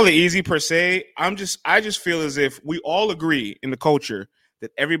wouldn't call it easy per se. I just feel as if we all agree in the culture that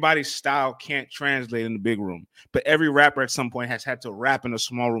everybody's style can't translate in the big room, but every rapper at some point has had to rap in a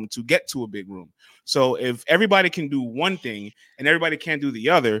small room to get to a big room. So if everybody can do one thing and everybody can't do the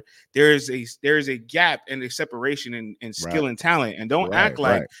other, there is a gap and a separation in skill and talent. And don't act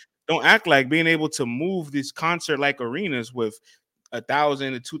like being able to move these concert-like arenas with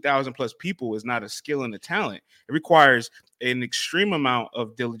 1,000 to 2,000 plus people is not a skill and a talent. It requires an extreme amount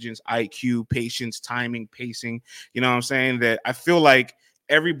of diligence, IQ, patience, timing, pacing. You know what I'm saying? That I feel like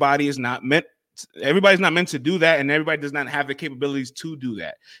everybody's not meant to do that, and everybody does not have the capabilities to do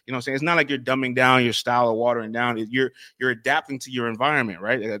that. You know what I'm saying? It's not like you're dumbing down your style or watering down. You're adapting to your environment,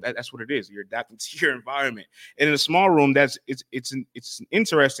 right? That's what it is. You're adapting to your environment. And in a small room, it's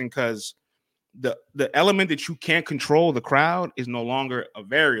interesting because the element that you can't control, the crowd, is no longer a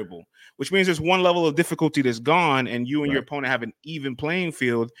variable, which means there's one level of difficulty that's gone, and you and your opponent have an even playing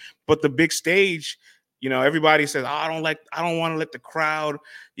field. But the big stage, you know, everybody says, I don't want to let the crowd,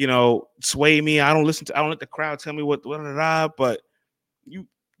 you know, sway me. I don't let the crowd tell me what, but you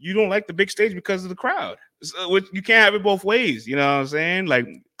don't like the big stage because of the crowd. So, you can't have it both ways. You know what I'm saying? Like,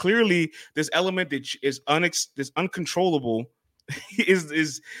 clearly this element that is uncontrollable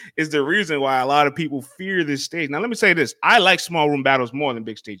is the reason why a lot of people fear this stage. Now, let me say this. I like small room battles more than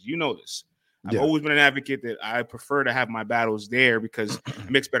big stage. You know this. I've always been an advocate that I prefer to have my battles there because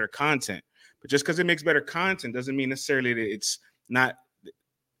it makes better content. But just because it makes better content doesn't mean necessarily that it's not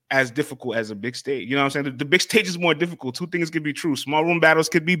as difficult as a big stage. You know what I'm saying? The big stage is more difficult. Two things could be true. Small room battles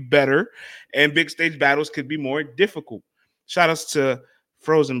could be better, and big stage battles could be more difficult. Shout outs to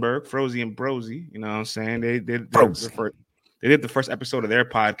Frozenberg, Frozy and Brozy. You know what I'm saying? They did the first episode of their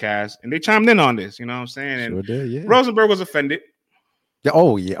podcast, and they chimed in on this. You know what I'm saying? And sure did, yeah. Rosenberg was offended.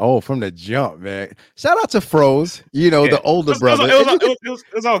 Yeah, from the jump, man. Shout out to Froze, the older brother. It was all good.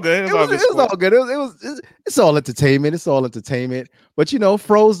 It was all good. It's all entertainment. It's all entertainment. But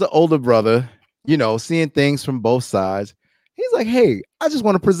Froze, the older brother, seeing things from both sides. He's like, hey, I just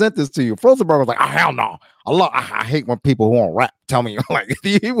want to present this to you. Frozenberg was like, oh, hell no. I hate when people who won't rap tell me. Like,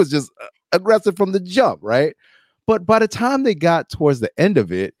 he was just aggressive from the jump, right? But by the time they got towards the end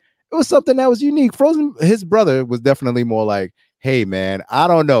of it, it was something that was unique. Frozen, his brother, was definitely more like, hey, man, I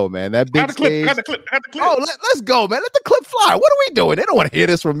don't know, man. That big stage. Got the clip. Oh, let's go, man. Let the clip fly. What are we doing? They don't want to hear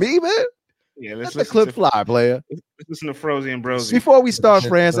this from me, man. Yeah, let the clip fly, player. Let's listen to Frozy and Brozy. Before we start,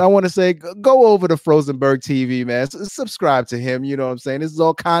 France, I want to say, go over to Frozenberg TV, man. Subscribe to him. You know what I'm saying? This is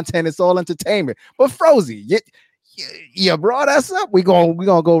all content. It's all entertainment. But Frozy, you brought us up. We're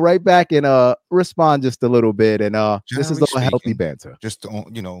gonna go right back and respond just a little bit. And this is all healthy banter. Just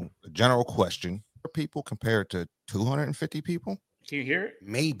a general question. People compared to 250 people? Can you hear it?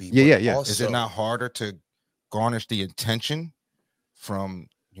 Maybe. Yeah. Also, is it not harder to garnish the attention from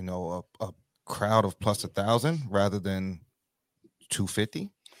a crowd of plus 1,000 rather than 250?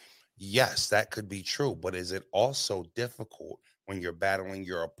 Yes, that could be true, but is it also difficult when you're battling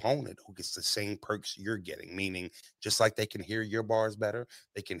your opponent who gets the same perks you're getting? Meaning, just like they can hear your bars better,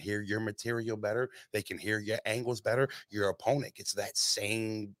 they can hear your material better, they can hear your angles better, your opponent gets that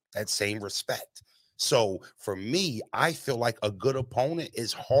same respect. So for me, I feel like a good opponent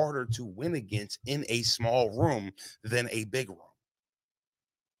is harder to win against in a small room than a big room,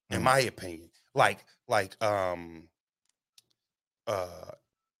 in my opinion.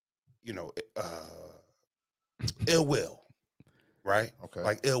 Ill Will, right? Okay.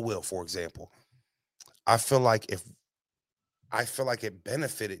 Like Ill Will, for example. I feel like it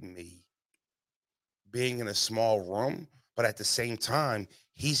benefited me being in a small room, but at the same time,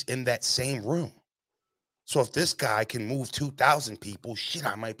 he's in that same room. So if this guy can move 2,000 people, shit,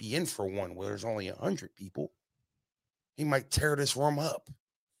 I might be in for one where there's only 100 people. He might tear this room up.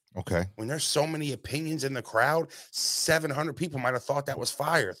 Okay. When there's so many opinions in the crowd, 700 people might have thought that was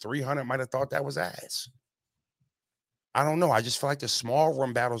fire. 300 might have thought that was ass. I don't know. I just feel like the small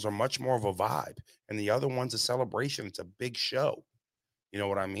room battles are much more of a vibe, and the other one's a celebration. It's a big show. You know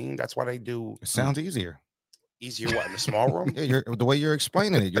what I mean? That's why they do. It sounds easier. Easier what, in the small room? Yeah, the way you're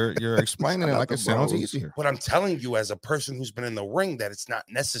explaining it, you're explaining it like it sounds easier. But I'm telling you, as a person who's been in the ring, that it's not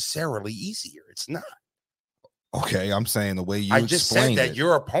necessarily easier. It's not. Okay, I'm saying the way you I just said that it.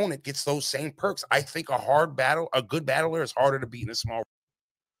 Your opponent gets those same perks. I think a good battler is harder to beat in a small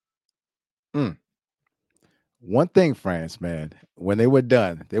room. One thing, France, man, when they were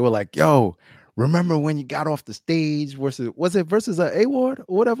done, they were like, yo, remember when you got off the stage was it versus A-Ward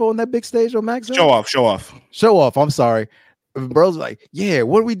or whatever on that big stage on Max? Show off. I'm sorry. Bro's like, yeah,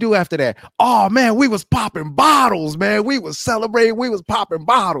 what do we do after that? Oh man, we was popping bottles, man. We was celebrating, we was popping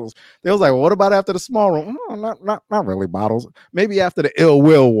bottles. They was like, well, what about after the small room? Not really bottles. Maybe after the Ill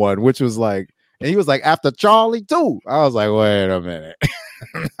Will one, which was like, and he was like, after Charlie too. I was like, wait a minute.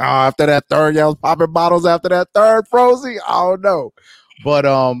 After that third, y'all was popping bottles after that third, Frozy. I don't know. But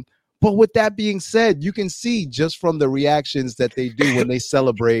with that being said, you can see just from the reactions that they do when they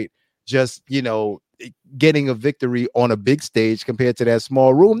celebrate, just, you know, getting a victory on a big stage compared to that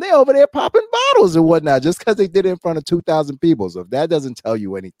small room. They over there popping bottles and whatnot just because they did it in front of 2,000 people. So if that doesn't tell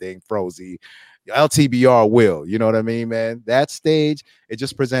you anything, Frozy, LTBR will. You know what I mean, man? That stage, it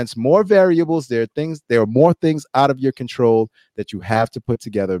just presents more variables. There are more things out of your control that you have to put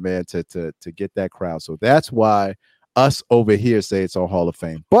together, man, to get that crowd. So that's why us over here say it's all Hall of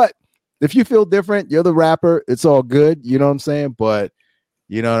Fame. But if you feel different, you're the rapper, it's all good. You know what I'm saying? But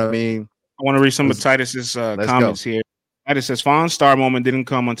you know what I mean? I want to read some of Titus's comments here. Titus says, Fawn's star moment didn't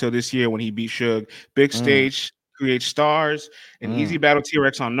come until this year when he beat Suge. Big stage creates stars. An easy battle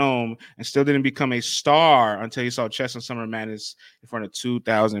T-Rex on Gnome, and still didn't become a star until he saw Chess and Summer Madness in front of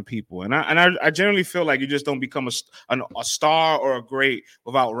 2,000 people. And I generally feel like you just don't become a star or a great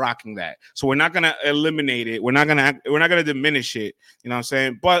without rocking that. So we're not gonna eliminate it. We're not gonna diminish it. You know what I'm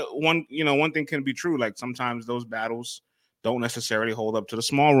saying? But one thing can be true. Like sometimes those battles don't necessarily hold up to the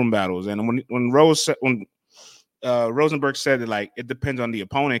small room battles. And when Rosenberg said that, like, it depends on the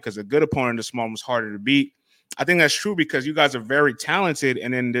opponent, because a good opponent in the small room is harder to beat. I think that's true because you guys are very talented,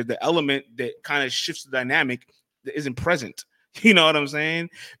 and then the element that kind of shifts the dynamic that isn't present. You know what I'm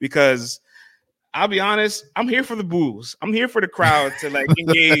saying? Because I'll be honest, I'm here for the boos. I'm here for the crowd to like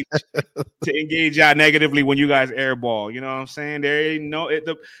engage y'all negatively when you guys airball. You know what I'm saying? There ain't no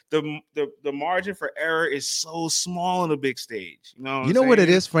the margin for error is so small on a big stage. You know what it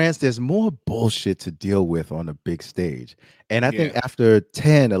is, France? There's more bullshit to deal with on a big stage. And I think after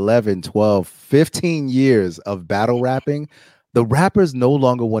 10, 11, 12, 15 years of battle rapping, the rappers no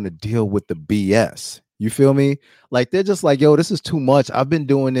longer want to deal with the BS. You feel me? Like they're just like, yo, this is too much. I've been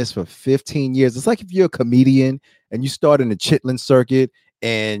doing this for 15 years. It's like if you're a comedian and you start in the Chitlin circuit,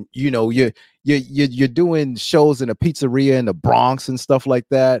 and you know you're doing shows in a pizzeria in the Bronx and stuff like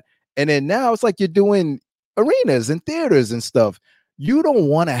that, and then now it's like you're doing arenas and theaters and stuff. You don't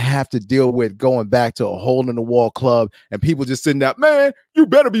want to have to deal with going back to a hole in the wall club and people just sitting there, man, you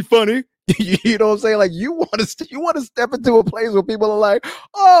better be funny. You know what I'm saying? Like you want to step into a place where people are like,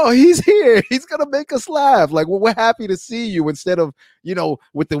 oh, he's here. He's going to make us laugh. Like, well, we're happy to see you, instead of, you know,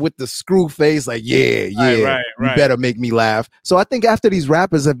 with the screw face, like, right. You better make me laugh. So I think after these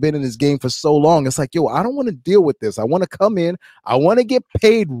rappers have been in this game for so long, it's like, yo, I don't want to deal with this. I want to come in. I want to get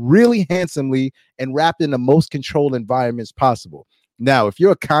paid really handsomely and rap in the most controlled environments possible. Now, if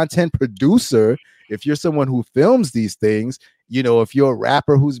you're a content producer, if you're someone who films these things, you know, if you're a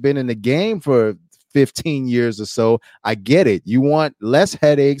rapper who's been in the game for 15 years or so, I get it. You want less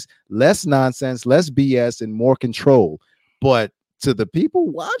headaches, less nonsense, less BS, and more control. But to the people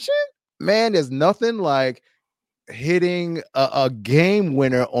watching, man, there's nothing like hitting a game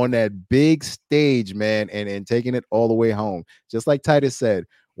winner on that big stage, man, and taking it all the way home. Just like Titus said,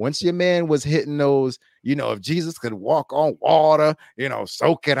 Once your man was hitting those, if Jesus could walk on water,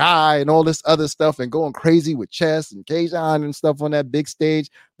 so could I, and all this other stuff, and going crazy with chess and Kajan and stuff on that big stage,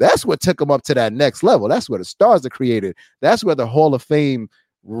 that's what took him up to that next level. That's where the stars are created. That's where the Hall of Fame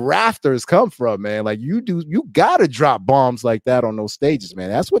rafters come from, man. Like you gotta drop bombs like that on those stages, man.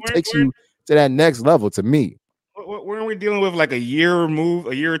 That's what takes you to that next level to me. Weren't we dealing with like a year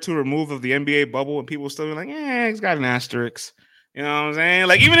or two remove of the NBA bubble, and people still be like, he's got an asterisk. You know what I'm saying?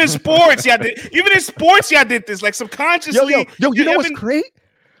 Like even in sports, y'all did this like subconsciously. Yo, you know what's crazy?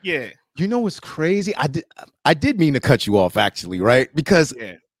 Yeah. You know what's crazy? I did mean to cut you off actually, right? Because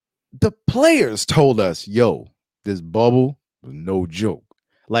the players told us, this bubble was no joke.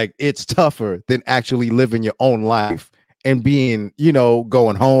 Like it's tougher than actually living your own life and being,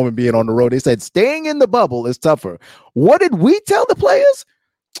 going home and being on the road. They said staying in the bubble is tougher. What did we tell the players?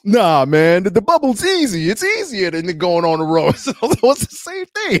 Nah, man, the bubble's easy. It's easier than going on the road. So it's the same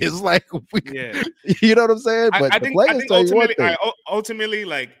thing. It's like, you know what I'm saying? But I think ultimately,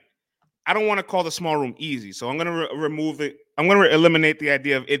 like, I don't want to call the small room easy. So I'm going to remove it. I'm going to eliminate the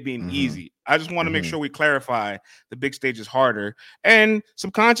idea of it being easy. I just want to make sure we clarify the big stage is harder. And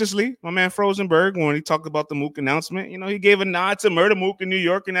subconsciously, my man Frozenberg, when he talked about the Mook announcement, he gave a nod to Murder Mook in New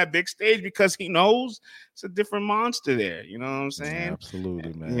York in that big stage because he knows it's a different monster there. You know what I'm saying? Yeah,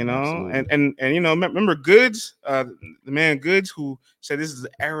 absolutely, man. And remember Goods, the man Goods, who said this is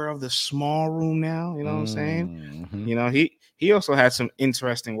the era of the small room now. You know what I'm saying? He also had some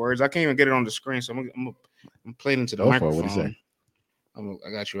interesting words. I can't even get it on the screen, so I'm playing into the microphone. What did he say?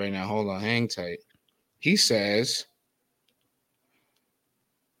 I got you right now. Hold on, hang tight. He says,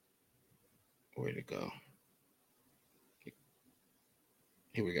 where'd it go?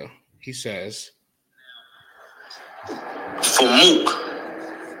 Here we go. He says, for Mook,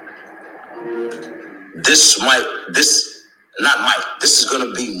 this is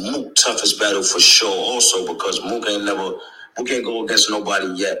gonna be Mook toughest battle for sure. Also because Mook ain't go against nobody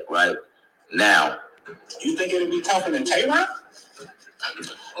yet, right? Now, you think it'll be tougher than Tay-Rock?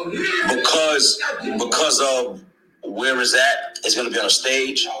 Because of where it's at, it's going to be on a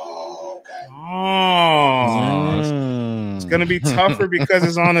stage. It's going to be tougher because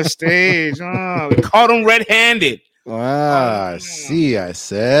it's on a stage. We caught him red-handed. I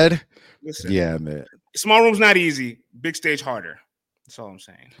said. Listen, yeah, man. Small room's not easy. Big stage harder. That's all I'm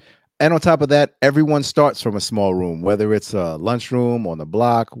saying. And on top of that, everyone starts from a small room, whether it's a lunchroom, on the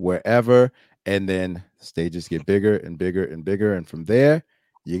block, wherever, and then stages get bigger and bigger and bigger. And from there,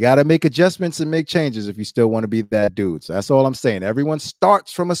 you got to make adjustments and make changes if you still want to be that dude. So that's all I'm saying. Everyone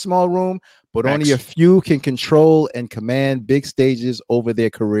starts from a small room, but only a few can control and command big stages over their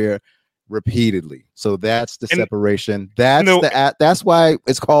career repeatedly. So that's the separation. That's why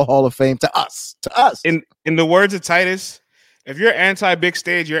it's called Hall of Fame to us. In the words of Titus, if you're anti-big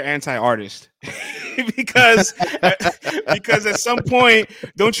stage, you're anti-artist. because at some point,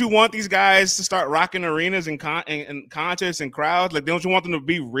 don't you want these guys to start rocking arenas and concerts and crowds? Like, don't you want them to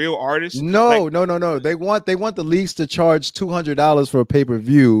be real artists? No. They want the leagues to charge $200 for a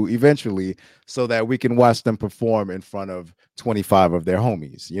pay-per-view eventually, so that we can watch them perform in front of 25 of their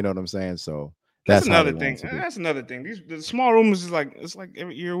homies. You know what I'm saying? So that's another thing. That's another thing. The small rooms is like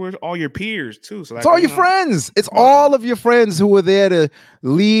you're with all your peers too. So it's all your friends. It's all of your friends who are there to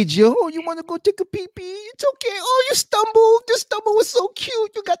lead you. Oh, you want to go take a pee pee? It's okay. Oh, you stumbled. Your stumble was so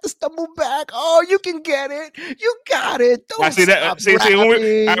cute. You got the stumble back. Oh, you can get it. You got it. Don't stop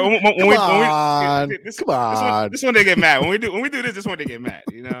rapping. Come on. This one they get mad. When we do this one they get mad.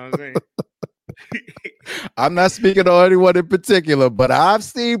 You know what I'm saying? I'm not speaking to anyone in particular, but I've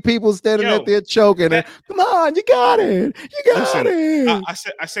seen people standing up there choking. Come on, you got it. You got it.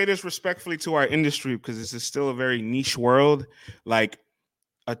 I say this respectfully to our industry because this is still a very niche world. Like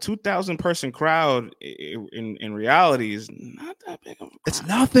a 2,000 person crowd in reality is not that big. It's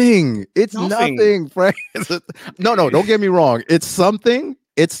nothing. It's nothing, Frank. No, don't get me wrong. It's something.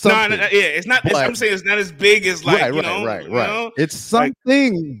 It's something. No, it's not. I'm saying it's not as big as like right. It's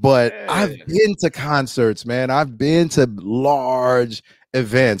something, but I've been to concerts, man. I've been to large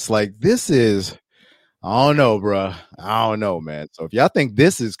events. Like this is, I don't know, bro. I don't know, man. So if y'all think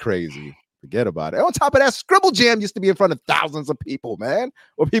this is crazy, forget about it. On top of that, Scribble Jam used to be in front of thousands of people, man.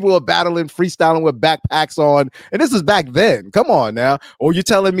 Where people were battling, freestyling with backpacks on, and this is back then. Come on now. Or you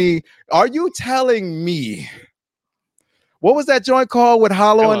telling me? Are you telling me? What was that joint called with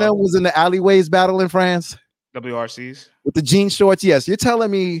Hollow and them was in the alleyways battle in France? WRCs. With the jean shorts, yes. You're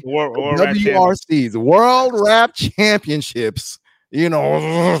telling me WRCs, World Rap Championships,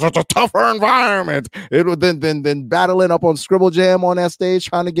 it's a tougher environment. It would then battling up on Scribble Jam on that stage,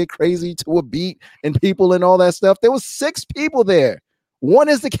 trying to get crazy to a beat and people and all that stuff. There was 6 people there. One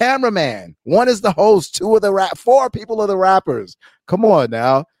is the cameraman. One is the host. Two of the four people are the rappers. Come on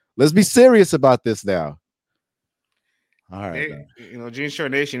now. Let's be serious about this now. All right. Gene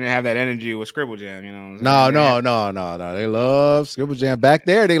Short Nation didn't have that energy with Scribble Jam. No. They love Scribble Jam back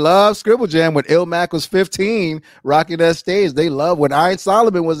there. They love Scribble Jam when Illmac was 15, rocking that stage. They love when Iron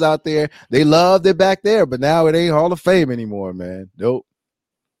Solomon was out there. They loved it back there, but now it ain't Hall of Fame anymore, man. Nope.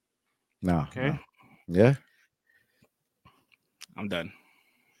 No. Okay. No. Yeah. I'm done.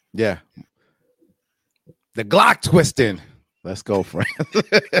 Yeah. The Glock twisting. Let's go, friends.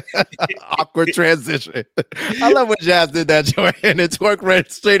 Awkward transition. I love when Jazz did that joint and it twerk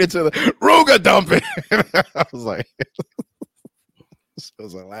right straight into the Ruger dumping. I was like, this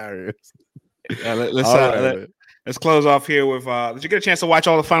was hilarious. Yeah, let's close off here with. Did you get a chance to watch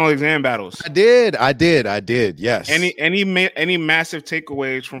all the final exam battles? I did. Yes. Any massive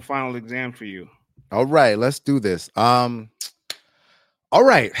takeaways from final exam for you? All right, let's do this. All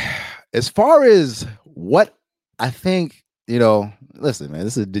right. As far as what I think. Listen, man,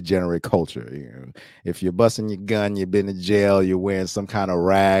 this is a degenerate culture. If you're busting your gun, you've been in jail, you're wearing some kind of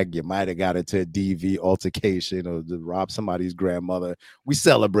rag, you might have got into a DV altercation or to rob somebody's grandmother. We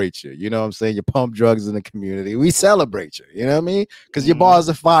celebrate you. You know what I'm saying? You pump drugs in the community. We celebrate you. You know what I mean? Because your bars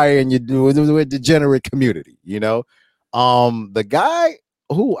are fire and you do a degenerate community. The guy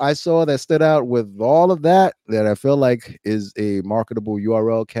who I saw that stood out with all of that I feel like is a marketable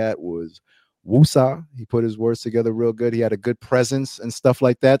URL cat was Wusa. He put his words together real good. He had a good presence and stuff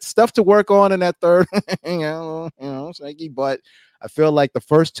like that. Stuff to work on in that third, Snakey. But I feel like the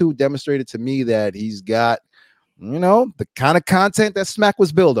first two demonstrated to me that he's got, the kind of content that Smack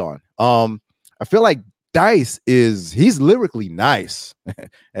was built on. I feel like Dice he's lyrically nice,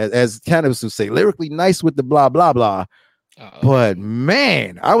 as Cannabis would say, lyrically nice with the blah blah blah. But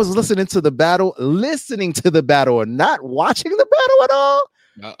man, I was listening to the battle and not watching the battle at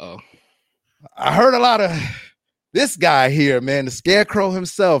all. I heard a lot of this guy here, man, the Scarecrow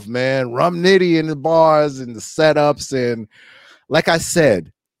himself, man, Rum Nitty in the bars and the setups. And like I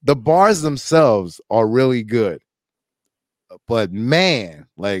said, the bars themselves are really good. But man,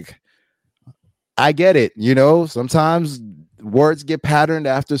 like, I get it. Sometimes words get patterned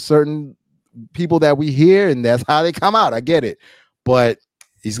after certain people that we hear, and that's how they come out. I get it. But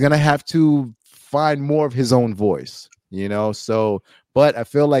he's going to have to find more of his own voice, so. But I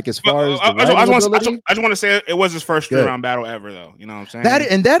feel like as far as I just want to say it was his first 3-round battle ever, though. You know what I'm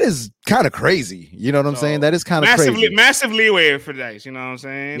saying? That is kind of crazy. You know what I'm saying? That is kind of crazy. Massive leeway for Dice. You know what I'm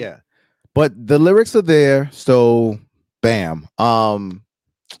saying? Yeah. But the lyrics are there, so bam.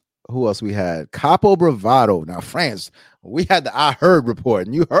 Who else we had? Capo Bravado. Now, France, we had the I Heard report,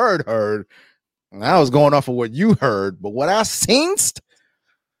 and you heard. And I was going off of what you heard, but what I sensed.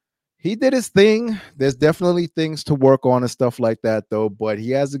 He did his thing. There's definitely things to work on and stuff like that, though. But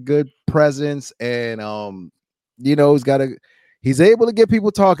he has a good presence, and he's able to get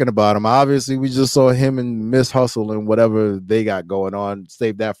people talking about him. Obviously, we just saw him and Miss Hustle and whatever they got going on.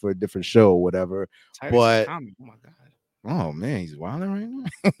 Save that for a different show, or whatever. But oh my god, oh man, he's wilding right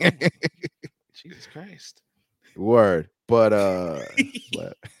now. Jesus Christ, word. But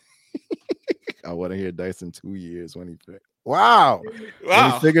but I want to hear Dice in 2 years when he. Wow.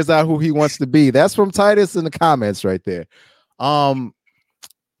 When he figures out who he wants to be. That's from Titus in the comments right there.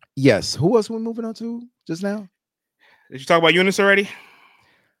 Yes. Who else we're moving on to just now? Did you talk about Eunice already?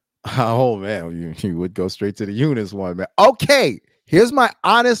 Oh man, you would go straight to the Eunice one, man. Okay, here's my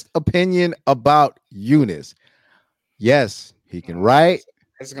honest opinion about Eunice. Yes, he can write.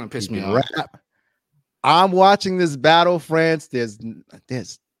 That's gonna piss me off. Rap. I'm watching this battle, France. There's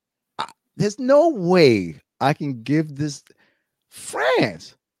no way I can give this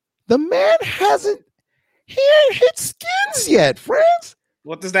France. The man hasn't hit skins yet, France.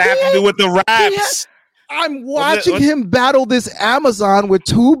 What does that have to do with the raps? I'm watching him battle this Amazon with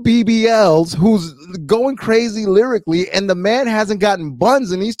 2 BBLs who's going crazy lyrically, and the man hasn't gotten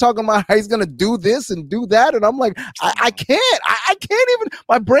buns, and he's talking about how he's gonna do this and do that, and I'm like, I can't. I can't even.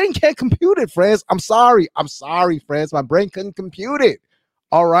 My brain can't compute it, France. I'm sorry, France. My brain couldn't compute it.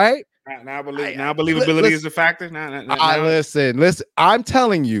 All right. Now believability is a factor. Listen. I'm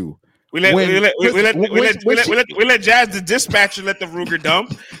telling you. We let Jazz the dispatcher let the Ruger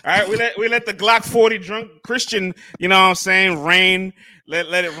dump. All right, we let the Glock 40 drunk Christian, you know what I'm saying, rain. Let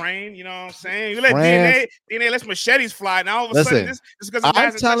it rain, you know what I'm saying? You let DNA lets machetes fly. Now all of a sudden this is because the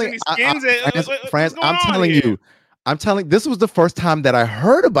guys are touching these skins. France, I'm telling you. This was the first time that I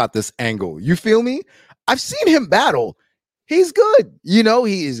heard about this angle. You feel me? I've seen him battle. He's good.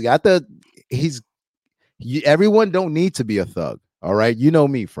 Everyone don't need to be a thug. All right. You know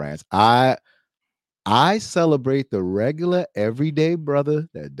me, France. I celebrate the regular, everyday brother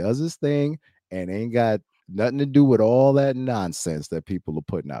that does his thing and ain't got nothing to do with all that nonsense that people are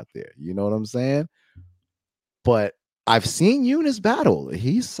putting out there. You know what I'm saying? But I've seen Eunice battle.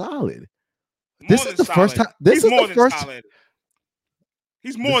 He's solid. This is the first time. This is the first.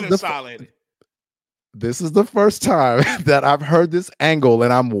 He's more than solid. This is the first time that I've heard this angle,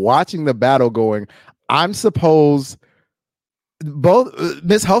 and I'm watching the battle going. I'm supposed both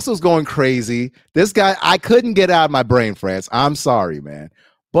Miss Hustle's going crazy. This guy, I couldn't get out of my brain, France. I'm sorry, man.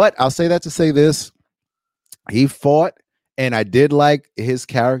 But I'll say that to say this. He fought, and I did like his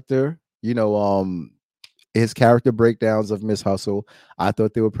character, his character breakdowns of Miss Hustle. I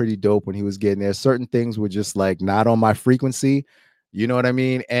thought they were pretty dope when he was getting there. Certain things were just like not on my frequency. You know what I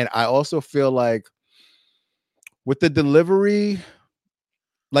mean? And I also feel like with the delivery,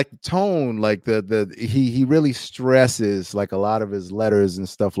 like the tone, like he really stresses like a lot of his letters and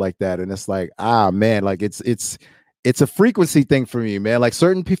stuff like that. And it's like, man, like it's a frequency thing for me, man. Like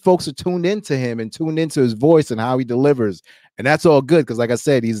certain folks are tuned into him and tuned into his voice and how he delivers. And that's all good. Cause like I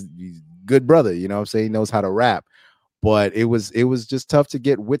said, he's good brother. You know what I'm saying? He knows how to rap. But it was just tough to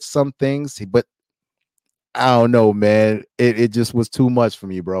get with some things. But I don't know, man. It just was too much for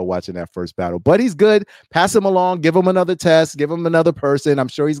me, bro, watching that first battle. But he's good. Pass him along. Give him another test. Give him another person. I'm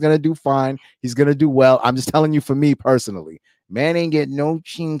sure he's going to do fine. He's going to do well. I'm just telling you, for me personally, man ain't getting no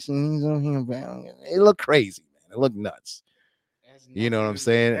chinks. It looked crazy, man. It looked nuts. You know what I'm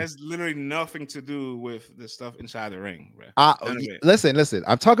saying? It has literally nothing to do with the stuff inside the ring, bro. Listen.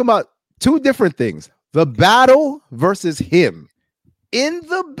 I'm talking about two different things. The battle versus him. In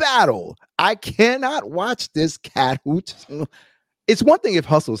the battle, I cannot watch this cat who. It's one thing if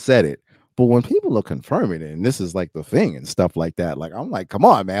Hustle said it, but when people are confirming it, and this is like the thing and stuff like that, like I'm like, come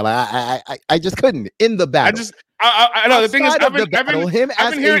on, man, like, I just couldn't in the battle. I know the thing is, I've been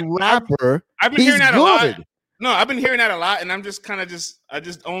hearing that a lot. No, I've been hearing that a lot, and I'm just kind of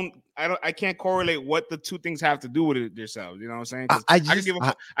I can't correlate what the two things have to do with it themselves. You know what I'm saying? I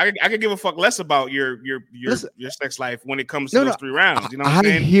could give a fuck less about your sex life when it comes to those 3 rounds. You know what I'm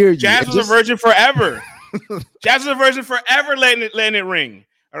saying? Hear you. Jazz was a virgin forever. Jazz was a virgin forever, letting it ring.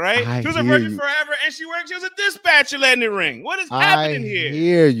 All right, she was a virgin forever, and she was a dispatcher letting it ring. What is happening here? I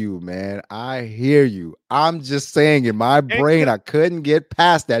hear you, man. I hear you. I'm just saying, in my brain, I couldn't get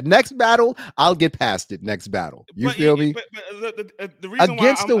past that. Next battle, I'll get past it. Next battle, feel me? But the reason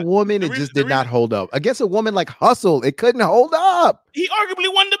against a woman, it just did not hold up. Against a woman like Hustle, it couldn't hold up. He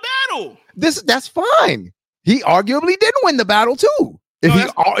arguably won the battle. That's fine. He arguably didn't win the battle too.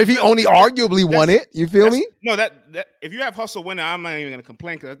 If he only arguably won it, you feel me? No, that if you have Hustle winning, I'm not even gonna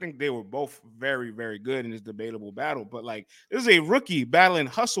complain because I think they were both very, very good in this debatable battle. But like, this is a rookie battling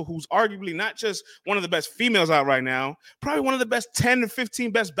Hustle, who's arguably not just one of the best females out right now, probably one of the best 10 to 15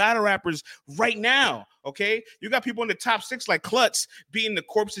 best battle rappers right now. Okay, you got people in the top 6 like Klutz beating the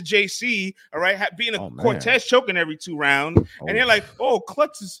corpse of JC. All right, beating a Cortez choking every 2 rounds, and they're like, oh,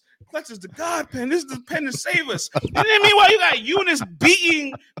 Klutz is the God pen. This is the pen to save us. And then meanwhile, you got Eunice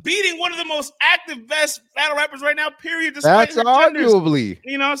beating one of the most active, best battle rappers right now. Period. That's arguably.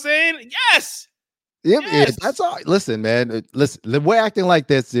 You know what I'm saying? Yes. Yes. That's all. Listen, man. Listen, we're acting like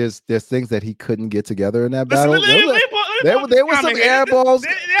there's things that he couldn't get together in that battle. There were some air balls.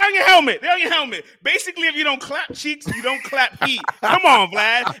 They're on your helmet. They're on your helmet. Basically, if you don't clap cheeks, you don't clap heat. Come on,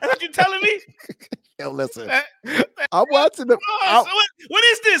 Vlad. That's what you're telling me? Yo, listen. I'm watching the. What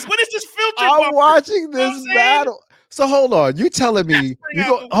is this? What is this filter? I'm watching this battle. So hold on. You telling me you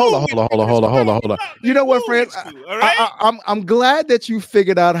go? Hold on. You know what, friends? I'm glad that you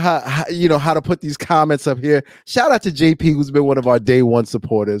figured out how to put these comments up here. Shout out to JP, who's been one of our day one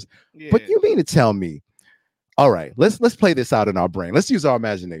supporters. Yeah. But you mean to tell me? All right, let's play this out in our brain. Let's use our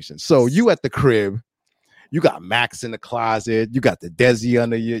imagination. So you at the crib. You got Max in the closet. You got the Desi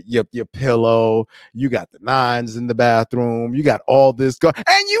under your pillow. You got the 9s in the bathroom. You got all this and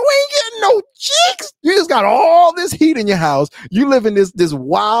you ain't getting no chicks. You just got all this heat in your house. You live in this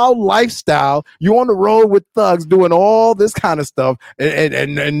wild lifestyle. You on the road with thugs doing all this kind of stuff,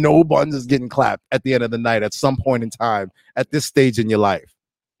 and no buttons is getting clapped at the end of the night at some point in time at this stage in your life.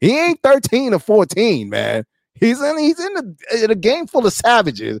 He ain't 13 or 14, man. He's in a game full of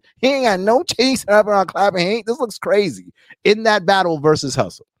savages. He ain't got no cheeks around clapping. This looks crazy in that battle versus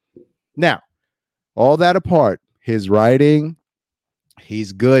Hustle. Now, all that apart, his writing,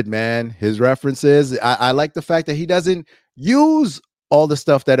 he's good, man. His references, I like the fact that he doesn't use all the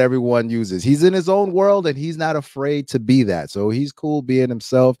stuff that everyone uses. He's in his own world, and he's not afraid to be that. So he's cool being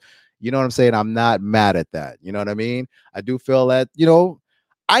himself. You know what I'm saying? I'm not mad at that. You know what I mean? I do feel that,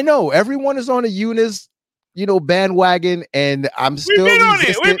 I know everyone is on a Eunice bandwagon, and I'm still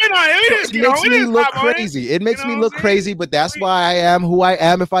resistant. We've been on it. It makes me look crazy. It makes me look crazy, but that's why I am who I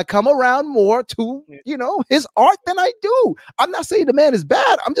am. If I come around more to, his art than I do. I'm not saying the man is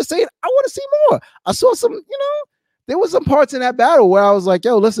bad. I'm just saying I want to see more. I saw some, there was some parts in that battle where I was like,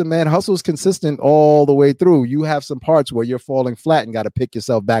 yo, listen, man, Hustle's consistent all the way through. You have some parts where you're falling flat and got to pick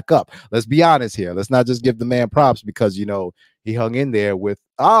yourself back up. Let's be honest here. Let's not just give the man props because, he hung in there with,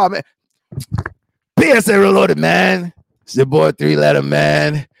 man. PSA Reloaded, man. It's your boy 3-Letter,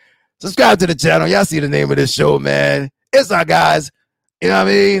 man. Subscribe to the channel. Y'all see the name of this show, man. It's our guys. You know what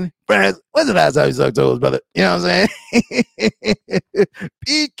I mean? Friends, when's the last time you sucked toes, brother? You know what I'm saying?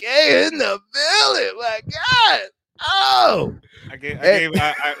 PK in the building. My God. Oh. I gave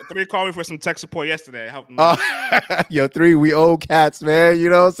 3 called me for some tech support yesterday. Yo, 3, we old cats, man. You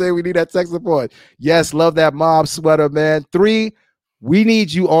know what I'm saying? We need that tech support. Yes, love that mob sweater, man. 3, we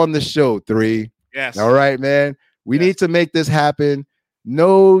need you on the show, 3. Yes. All right, man. We need to make this happen.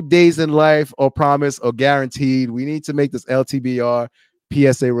 No days in life or promise or guaranteed. We need to make this LTBR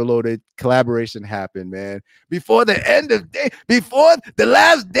PSA Reloaded collaboration happen, man. Before the end of day, before the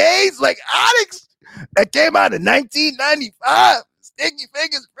last days, like Onyx that came out in 1995. Sticky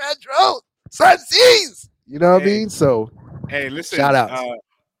Fingers, Retro, Sun Seas. You know what I mean? So, hey, listen. Shout out.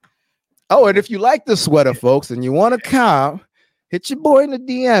 And if you like the sweater, folks, and you want to count, hit your boy in the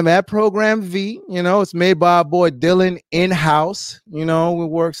DM at Program V. It's made by our boy Dylan in-house. We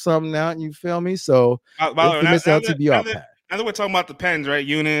work something out, you feel me? So, now that we're talking about the pens, right?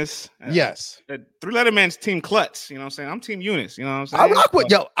 Eunice. Yes. 3-Letter Man's team Klutz. You know what I'm saying? I'm team Eunice. You know what I'm saying? I rock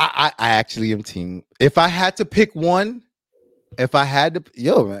with, I actually am team. If I had to pick one, man,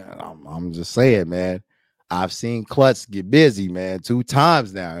 I'm just saying, man. I've seen Klutz get busy, man, 2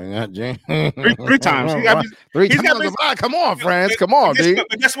 times now. 3 times. 3 times. Come on, friends. Come on, dude.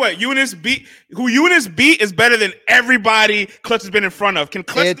 But guess what? Eunice beat is better than everybody Klutz has been in front of. Can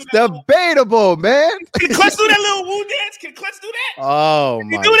Klutz It's debatable, man. Can Klutz do that little woo dance? Can Klutz do that? Oh,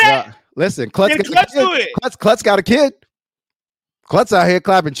 my God. Listen, Klutz do it? Klutz got a kid. Klutz out here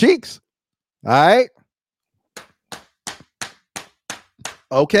clapping cheeks. All right.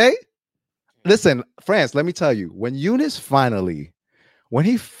 Okay. Listen, France, let me tell you, when Eunice finally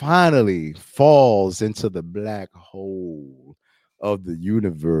falls into the black hole of the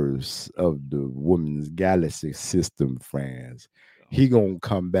universe of the woman's galaxy system, France, he gonna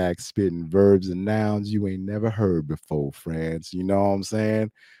come back spitting verbs and nouns you ain't never heard before, France. You know what I'm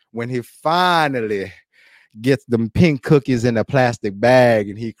saying? When he finally gets them pink cookies in a plastic bag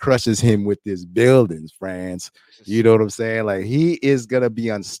and he crushes him with his buildings, France. You know what I'm saying? Like, he is gonna be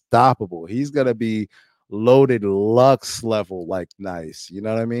unstoppable. He's gonna be loaded Lux level, like nice. You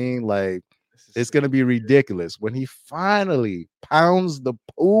know what I mean? Like, it's gonna be ridiculous when he finally pounds the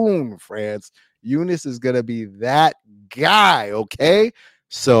poon, France. Eunice is gonna be that guy. Okay,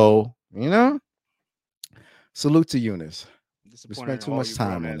 so salute to Eunice. We spent too much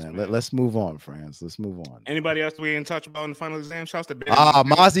time on that. Let's move on, friends. Let's move on. Anybody else we ain't touch about in the final exam? Shouts to Ben.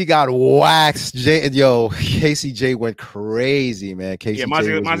 Mozzie got waxed. KCJ went crazy, man. KCJ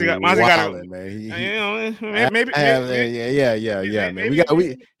Mozzie got man.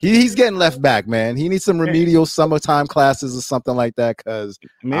 Man. He's getting left back, man. He needs some remedial summertime classes or something like that. Because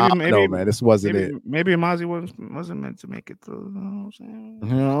maybe, man, this wasn't it. Maybe Mozzie wasn't meant to make it through. You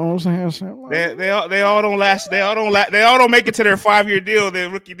know what I'm saying? They all don't last. They all don't make it to their 5-year deal, their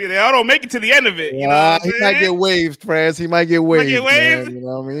rookie deal. They all don't make it to the end of it. You know he might get waived, friends. He might get waived. Man, you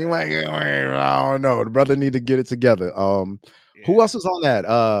know what I mean? He might get waived. I don't know. The brother need to get it together. Who else was on that?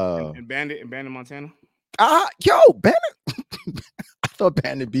 And Bandit Montana. Bandit. I thought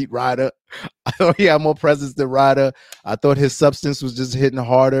Bandit beat Ryder. I thought he had more presence than Ryder. I thought his substance was just hitting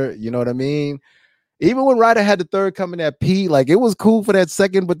harder. You know what I mean? Even when Ryder had the third coming at P, like, it was cool for that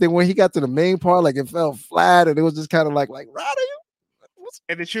second, but then when he got to the main part, like, it fell flat, and it was just kind of like Ryder,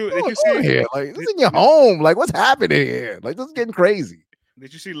 did you see here? Like, this is your home. Like, what's happening here? Like, this is getting crazy.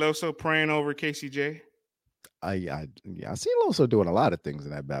 Did you see Loso praying over KCJ? I seen Loso doing a lot of things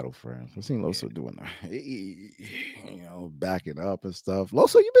in that battle, friends. I've seen Loso doing, backing up and stuff.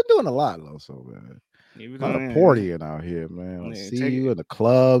 Loso, you've been doing a lot, Loso, man. A lot of partying out here, man. I see you in the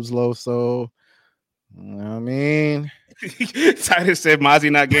clubs, Loso. You know what I mean? Titus said Mozzie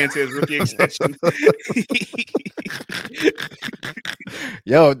not getting to his rookie extension.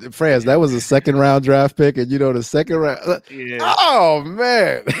 Yo, friends, that was a 2nd round draft pick, and the second round. Oh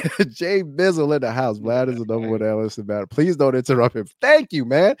man, Jay Bizzle in the house. Vlad is the number 1 analyst about it. Please don't interrupt him. Thank you,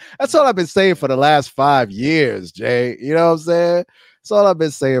 man. That's all I've been saying for the last 5 years, Jay. You know what I'm saying? That's all I've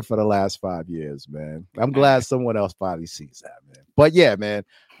been saying for the last 5 years, man. I'm glad someone else finally sees that, man. But yeah, man.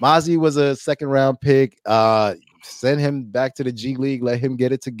 Mozzie was a second-round pick. Send him back to the G League. Let him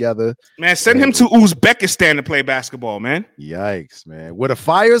get it together. Man, send him to Uzbekistan to play basketball, man. Yikes, man. With the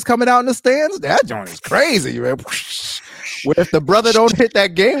fires coming out in the stands, that joint is crazy, man. What if the brother don't hit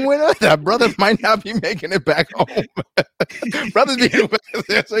that game winner? That brother might not be making it back home. Brothers be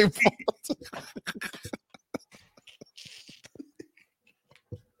their same fault.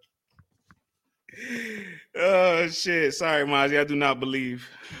 Oh, shit. Sorry, Mozzie. I do not believe.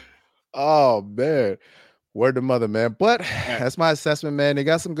 Oh, man. Word to mother, man. But that's my assessment, man. They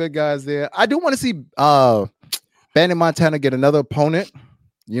got some good guys there. I do want to see Bandit Montana get another opponent.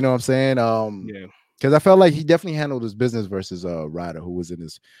 You know what I'm saying? Yeah. Because I felt like he definitely handled his business versus Ryder, who was in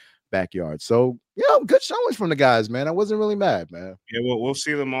his backyard. So, good showings from the guys, man. I wasn't really mad, man. Yeah, we'll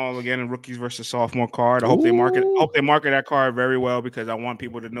see them all again in rookies versus sophomore card. I hope they market that card very well because I want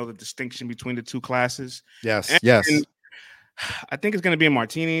people to know the distinction between the two classes. Yes, and yes. I think it's going to be in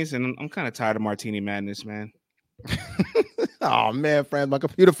Martinis, and I'm kind of tired of Martini madness, man. Oh, man, friends, my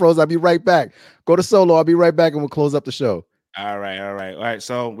computer froze. I'll be right back. Go to solo. I'll be right back, and we'll close up the show. All right.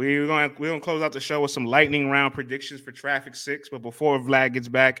 So we're gonna close out the show with some lightning round predictions for Traffic 6. But before Vlad gets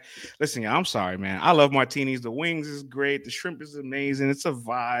back, listen, I'm sorry, man. I love martinis. The wings is great. The shrimp is amazing. It's a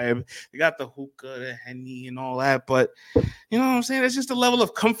vibe. You got the hookah, the Henny, and all that. But you know what I'm saying? It's just a level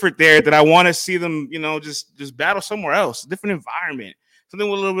of comfort there that I want to see them, just battle somewhere else, different environment, something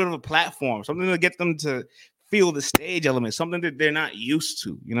with a little bit of a platform, something to get them to feel the stage element, something that they're not used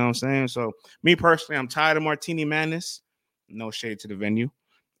to. You know what I'm saying? So me personally, I'm tired of martini madness. No shade to the venue.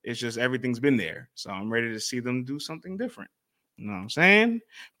 It's just everything's been there. So I'm ready to see them do something different. You know what I'm saying?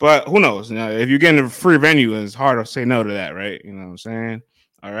 But who knows? If you're getting a free venue, it's hard to say no to that, right? You know what I'm saying?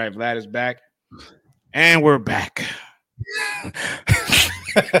 All right, Vlad is back. And we're back.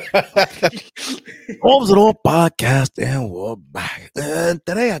 Homes and All podcast, and we're back. And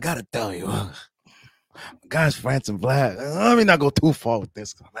today I gotta tell you, guys, France and Vlad, let me not go too far with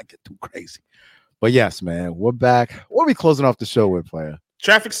this because I might get too crazy. But yes, man, we're back. What are we closing off the show with, player?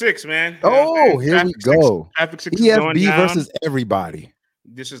 Traffic 6, man. Oh, here we go. Traffic 6 is going down. versus everybody.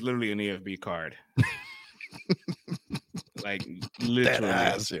 This is literally an EFB card. Like literally, dead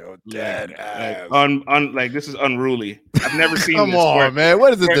ass, yo, dead ass. Like this is unruly. I've never seen. Come this on, man.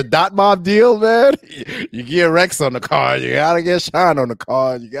 What is it? The dot mob deal, man? You get Rex on the card. You gotta get Shine on the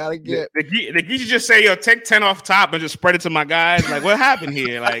card. You gotta get. The Geechee just say, "Yo, take 10 off top and just spread it to my guys." Like, what happened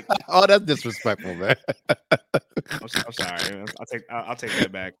here? Like, oh, that's disrespectful, man. I'm sorry. I'll take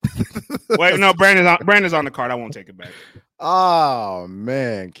that back. Wait, no, Brandon's on the card. I won't take it back. Oh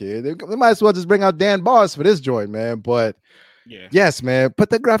man, kid, they might as well just bring out Dan Bars for this joint, man. But yeah, yes, man,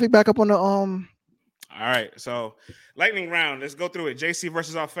 put the graphic back up on the All right, so lightning round. Let's go through it. JC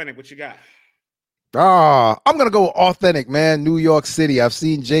versus Authentic. What you got? I'm gonna go with Authentic, man. New York City. I've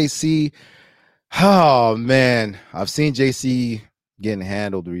seen JC. Oh man, I've seen JC getting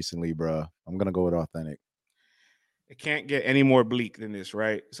handled recently, bro. I'm gonna go with Authentic. It can't get any more bleak than this,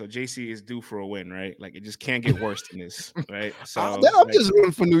 right? So JC is due for a win, right? Like it just can't get worse than this, right? So I'm just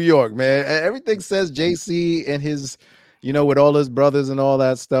rooting for New York, man. Everything says JC and his, with all his brothers and all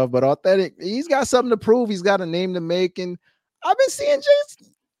that stuff. But Authentic, he's got something to prove. He's got a name to make, and I've been seeing JC.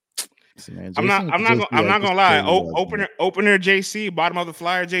 Man, I'm not gonna lie. Opener JC, bottom of the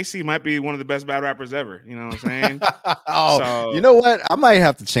flyer JC might be one of the best battle rappers ever. You know what I'm saying? You know what? I might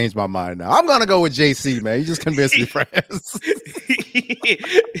have to change my mind now. I'm gonna go with JC, man. You just convinced me, friends.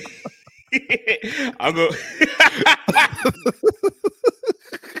 I'll go.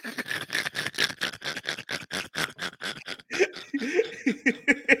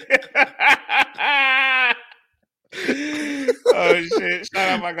 Oh shit! Shout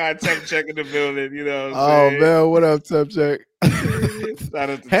out my guy Temp Check in the building. You know. Man, what up, Temp Check? Shout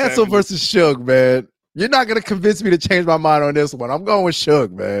out to Hansel versus Suge, man. You're not gonna convince me to change my mind on this one. I'm going with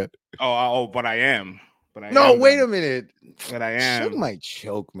Suge, man. But I am. Wait a minute. But I am. Suge might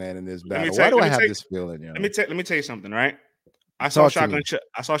choke, man, in this battle. Why do I have this feeling? Let me tell you something, right? I saw Shotgun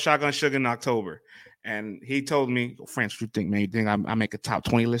Suge in October. And he told me, France, what you think, man? You think I make a top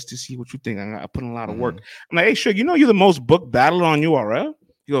 20 list to see what you think? I put in a lot of work. I'm like, hey, Suge, you're the most booked battler on URL?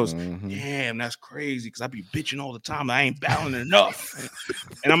 He goes, damn, that's crazy because I be bitching all the time. I ain't battling enough.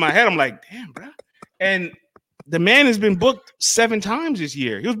 And in my head, I'm like, damn, bro. And the man has been booked 7 times this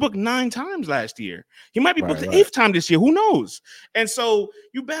year. He was booked 9 times last year. He might be booked the 8th time this year. Who knows? And so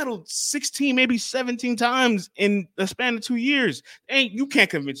you battled 16, maybe 17 times in the span of 2 years. You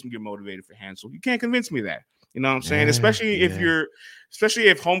can't convince me you're motivated for Hansel. You can't convince me that. You know what I'm saying? Especially if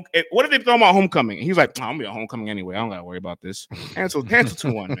what if they throw him out homecoming? And he's like, I'm gonna be at homecoming anyway. I don't gotta worry about this. Cancel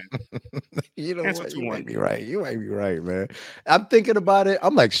 2-1, man. You know what? You might be right. You might be right, man. I'm thinking about it.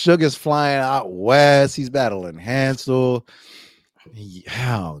 I'm like, Sugar's flying out west. He's battling Hansel.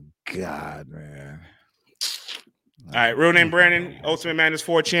 Oh God, man. All right, real name Brandon, Ultimate Madness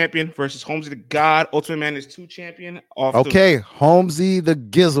 4 champion versus Holmesy the God, Ultimate Madness 2 champion. Holmesy the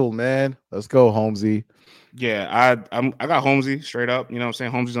Gizzle, man. Let's go, Holmesy. Yeah, I got Holmesy straight up. You know what I'm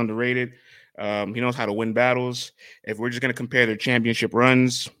saying? Holmesy's underrated. He knows how to win battles. If we're just gonna compare their championship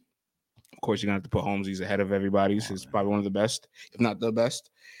runs, of course you're gonna have to put Holmesy's ahead of everybody's. He's probably one of the best, if not the best.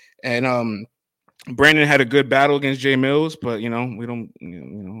 And Brandon had a good battle against Jay Mills, but we don't. You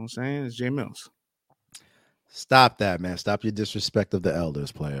know what I'm saying? It's Jay Mills. Stop that, man. Stop your disrespect of the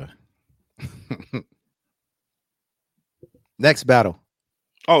elders, player. Next battle.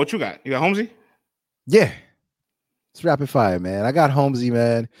 Oh, what you got? You got Holmesy? Yeah. It's rapid fire, man. I got Holmesy,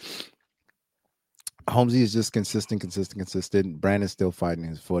 man. Holmesy is just consistent. Brandon's still fighting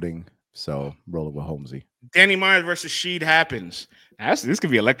his footing. So rolling with Holmesy. Danny Myers versus Sheed happens. This could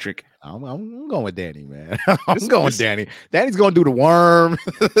be electric. I'm going with Danny, man. I'm going with Danny. Danny's going to do the worm.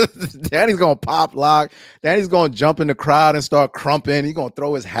 Danny's going to pop lock. Danny's going to jump in the crowd and start crumping. He's going to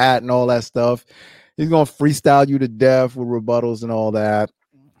throw his hat and all that stuff. He's going to freestyle you to death with rebuttals and all that.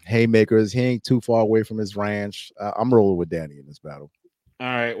 Haymakers. He ain't too far away from his ranch. I'm rolling with Danny in this battle. All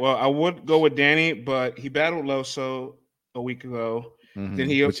right. Well, I would go with Danny, but he battled Loso a week ago. Mm-hmm. Then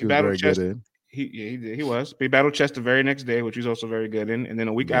he battled Chester. He was. But he battled Chester the very next day, which he's also very good in. And then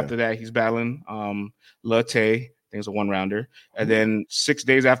a week after that, he's battling Latte. I think it's a 1-rounder. And then 6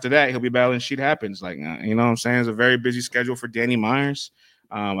 days after that, he'll be battling Sheed Happens. Like, you know what I'm saying? It's a very busy schedule for Danny Myers.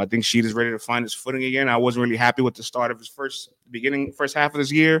 I think Sheed is ready to find his footing again. I wasn't really happy with the start of his first half of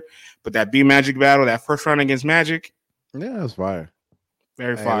this year. But that B-Magic battle, that first round against Magic. Yeah, that's fire.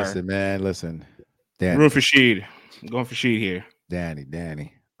 Very fire. Listen. Danny. Room for Sheed. I'm going for Sheed here.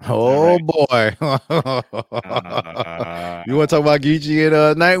 Danny. Oh, right. Boy. You want to talk about Geechee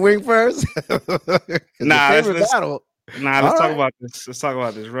and Nightwing first? Let's talk about this. Let's talk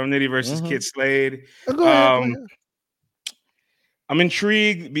about this. Rum Nitty versus Kid Slade. Go ahead. I'm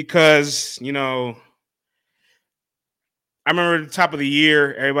intrigued because, I remember at the top of the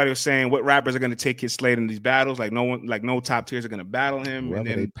year, everybody was saying what rappers are going to take Kid Slade in these battles. Like no top tiers are going to battle him. Whoever and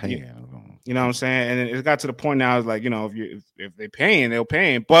then, they paying. You know what I'm saying? And it got to the point now, it's like, if they paying, they'll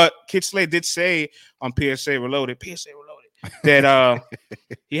pay. But Kid Slade did say on PSA Reloaded, that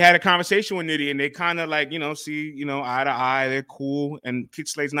he had a conversation with Nitty, and they kind of like, see, eye to eye, they're cool. And Kid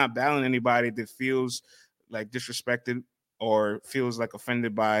Slade's not battling anybody that feels like disrespected or feels like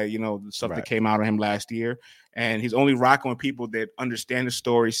offended by, the stuff that came out of him last year. And he's only rocking with people that understand the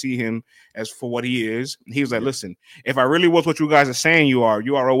story, see him as for what he is. And he was like, listen, if I really was what you guys are saying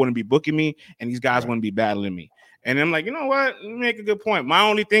URL wouldn't be booking me, and these guys wouldn't be battling me. And I'm like, you know what? You make a good point. My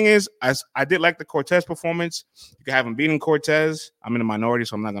only thing is, I did like the Cortez performance. You could have him beating Cortez. I'm in the minority,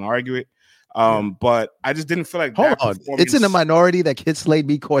 so I'm not going to argue it. But I just didn't feel like Hold on. It's in the minority that Kid Slade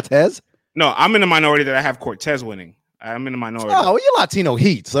beat Cortez? No, I'm in the minority that I have Cortez winning. I'm in the minority. Oh, you're Latino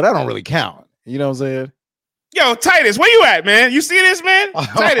heat, so that don't really count. You know what I'm saying? Yo, Titus, where you at, man? You see this, man?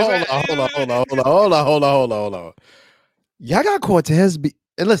 Titus, hold on. Y'all got Cortez.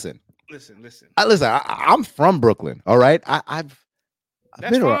 And listen. I'm from Brooklyn. All right. That's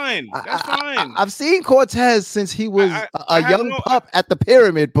fine. That's fine. I've seen Cortez since he was a young pup at the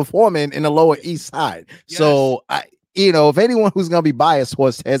Pyramid performing in the Lower East Side. Yes. So if anyone who's gonna be biased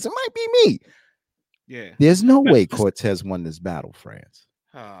Cortez, it might be me. Yeah. There's no way Cortez won this battle, France.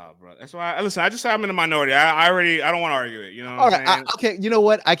 Oh, bro. That's why I just said I'm in the minority. I don't want to argue it. You know. All right. Okay. You know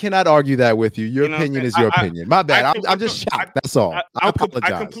what? I cannot argue that with you. Your opinion is your opinion. My bad. I'm just shocked. That's all. I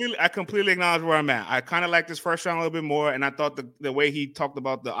apologize. I completely acknowledge where I'm at. I kind of like this first round a little bit more, and I thought the way he talked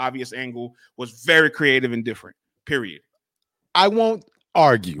about the obvious angle was very creative and different. Period. I won't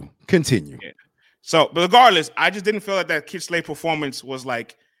argue. Continue. Yeah. So, but regardless, I just didn't feel like that Kid Slade performance was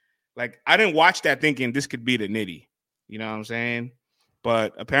like I didn't watch that thinking this could be the Nitty. You know what I'm saying?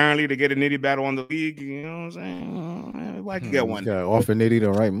 But apparently, to get a Nitty battle on the league, you know what I'm saying? I could get one. Offer Nitty the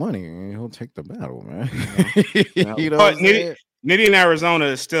right money, and he'll take the battle, man. But Nitty in Arizona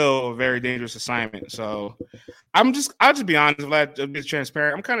is still a very dangerous assignment. So I'll just be honest, Vlad, I'll be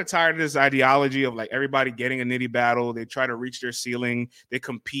transparent. I'm kind of tired of this ideology of like everybody getting a Nitty battle. They try to reach their ceiling. They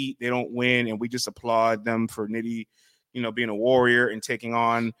compete. They don't win, and we just applaud them for Nitty, being a warrior and taking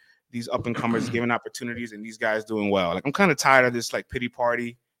on these up-and-comers, giving opportunities, and these guys doing well. Like, I'm kind of tired of this, like, pity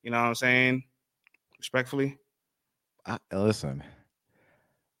party. You know what I'm saying? Respectfully. Listen.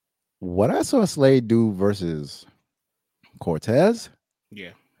 what I saw Slade do versus Cortez,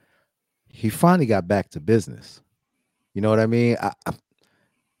 yeah, he finally got back to business. You know what I mean?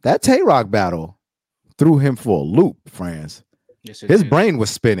 That Tay-Rock battle threw him for a loop, France. yes, His brain was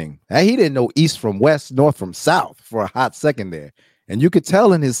spinning. He didn't know east from west, north from south for a hot second there. And you could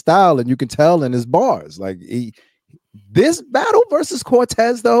tell in his style and you could tell in his bars. Like this battle versus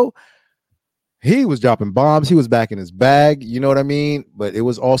Cortez, though, he was dropping bombs. He was back in his bag. You know what I mean? But it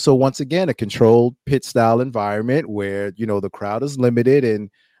was also, once again, a controlled pit style environment where, you know, the crowd is limited and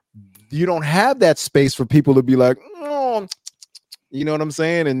you don't have that space for people to be like, oh, you know what I'm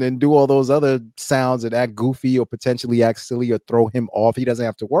saying? And then do all those other sounds and act goofy or potentially act silly or throw him off. He doesn't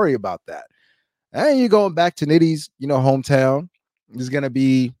have to worry about that. And you're going back to Nitty's, you know, hometown. There's going to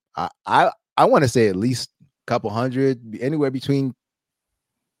be, I want to say at least a couple hundred, anywhere between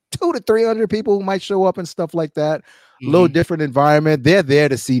 200 to 300 people who might show up and stuff like that. A little different environment. They're there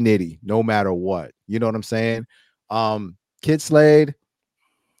to see Nitty no matter what. You know what I'm saying? Kid Slade,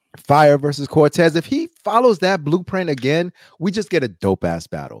 Fire versus Cortez. If he follows that blueprint again, we just get a dope ass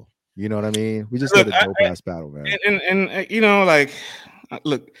battle. You know what I mean? We just get a dope ass battle, man. And you know, like,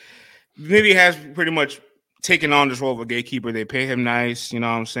 look, Nitty has pretty much taken on this role of a gatekeeper. They pay him nice. You know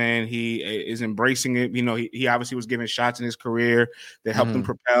what I'm saying? He is embracing it. You know, he obviously was given shots in his carear that helped him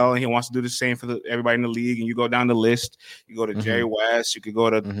propel, and he wants to do the same for everybody in the league. And you go down the list. You go to Jerry West. You could go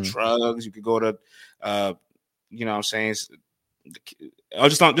to Drugs. You could go to, you know what I'm saying?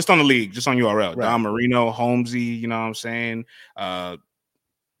 Just on the league, just on URL. Right. Don Marino, Holmesy, you know what I'm saying?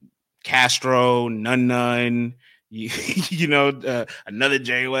 Castro, Nunn, you know, another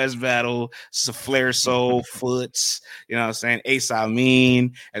J West battle, Flair Soul, Foots, you know what I'm saying? Ace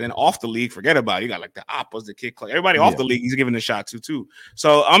Amin, and then off the league, forget about it. You got like the Oppas, the Kid Clark, everybody off the league, he's giving a shot to too.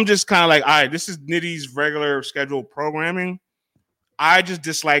 So I'm just kind of like, all right, this is Nitty's regular scheduled programming. I just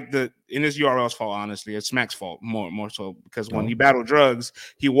dislike in his URL's fault, honestly. It's Smack's fault more so because when he battled Drugs,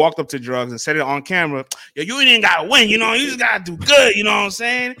 he walked up to Drugs and said it on camera. Yo, you ain't gotta win, you know, you just gotta do good, you know what I'm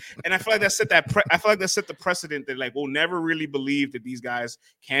saying? And I feel like that set the precedent that like we'll never really believe that these guys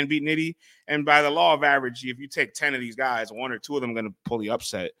can beat Nitty. And by the law of average, if you take 10 of these guys, 1 or 2 of them are gonna pull the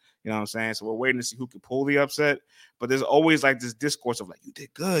upset. You know what I'm saying? So we're waiting to see who can pull the upset. But there's always like this discourse of like, you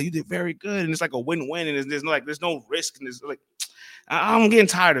did good, you did very good, and it's like a win-win, and there's no risk, and there's like. I'm getting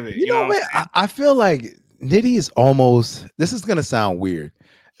tired of it. You know, man, I feel like Nitty is almost, this is going to sound weird.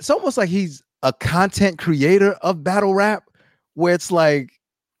 It's almost like he's a content creator of battle rap where it's like,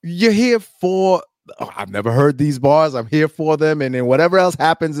 you're here for, I've never heard these bars. I'm here for them. And then whatever else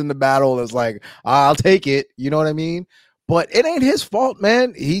happens in the battle is like, I'll take it. You know what I mean? But it ain't his fault,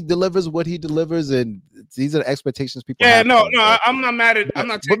 man. He delivers what he delivers, and these are the expectations people have. No, I'm not mad at. I'm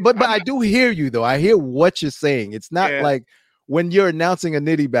not. But I do hear you though. I hear what you're saying. It's not like when you're announcing a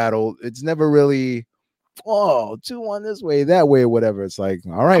Nitty battle, it's never really 2-1 this way, that way, or whatever. It's like,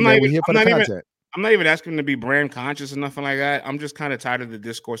 all right, man, we're here for the content. I'm not even asking him to be brand conscious or nothing like that. I'm just kind of tired of the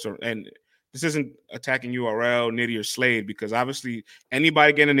discourse, and this isn't attacking URL, Nitty, or Slade, because obviously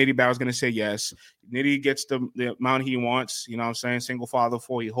anybody getting a Nitty battle is going to say yes. Nitty gets the amount he wants, you know what I'm saying? Single father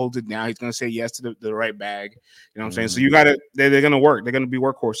 4, he holds it down. He's going to say yes to the right bag, you know what I'm saying? So you got to, they're going to work. They're going to be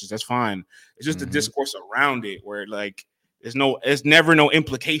workhorses. That's fine. It's just the discourse around it where like, there's never no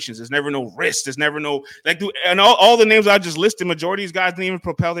implications. There's never no risk. There's never no, like, dude, and all the names I just listed, majority of these guys didn't even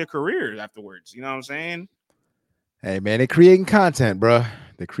propel their careers afterwards. You know what I'm saying? Hey, man, they're creating content, bro.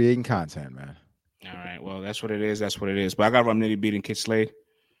 They're creating content, man. All right. Well, that's what it is. That's what it is. But I got Rum Nitty beating Kid Slade.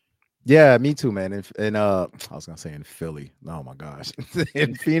 Yeah, me too, man. And I was gonna say in Philly. Oh my gosh.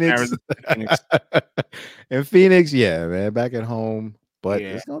 In Phoenix. In Phoenix, yeah, man. Back at home. But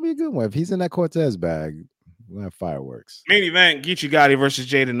it's gonna be a good one. If he's in that Cortez bag, we'll have fireworks. Main event, Geechee Gotti versus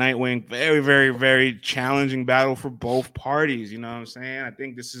Jay the Nightwing. Very, very, very challenging battle for both parties. You know what I'm saying? I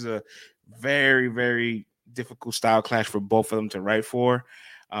think this is a very, very difficult style clash for both of them to write for.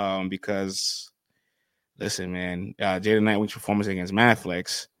 Because listen, man, Jay the Nightwing's performance against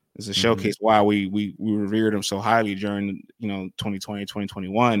Madflex is a showcase why we revered him so highly during 2020,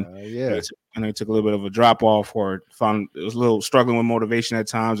 2021. And they took a little bit of a drop off, or found it was a little struggling with motivation at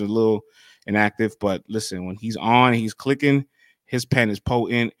times, a little inactive. But listen, when he's on, he's clicking. His pen is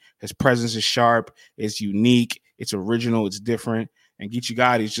potent. His presence is sharp. It's unique. It's original. It's different. And Geechee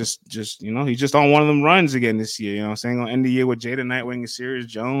Gotti's just he's just on one of them runs again this year. You know what I'm saying? Gonna end the year with Jay the Nightwing and Serious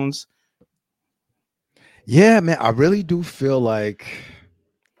Jones. Yeah, man. I really do feel like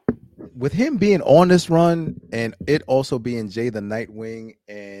with him being on this run and it also being Jay the Nightwing,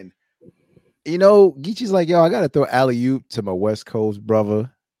 and Geechee's like, yo, I gotta throw alley-oop to my West Coast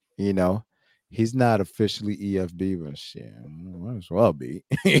brother. He's not officially EFB, but shit, might as well be.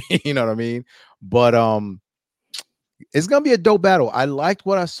 You know what I mean? But it's gonna be a dope battle. I liked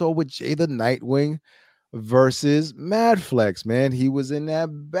what I saw with Jay the Nightwing versus Mad Flex, man. He was in that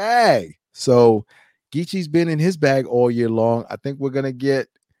bag. So Geechee's been in his bag all year long. I think we're gonna get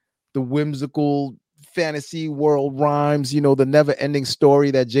the whimsical fantasy world rhymes, you know, the never-ending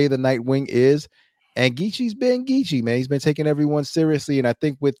story that Jay the Nightwing is. And Geechee's been Geechee, man. He's been taking everyone seriously. And I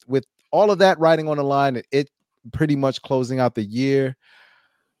think with all of that riding on the line, it pretty much closing out the year.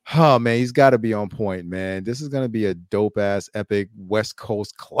 Oh, man, he's got to be on point, man. This is going to be a dope-ass, epic West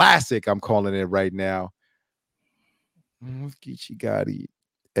Coast classic, I'm calling it right now. With Geechee Gotti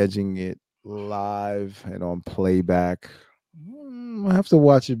edging it live and on playback. I have to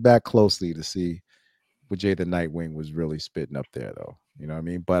watch it back closely to see what Jay the Nightwing was really spitting up there, though. You know what I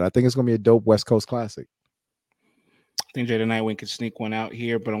mean? But I think it's going to be a dope West Coast classic. I think Jay the Nightwing could sneak one out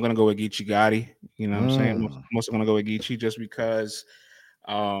here, but I'm going to go with Geechee Gotti. You know what I'm saying? Most going to go with Geechee just because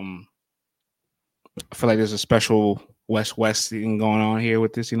I feel like there's a special West thing going on here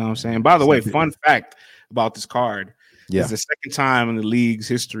with this. You know what I'm saying? By the way, fun fact about this card. Yeah. It's the second time in the league's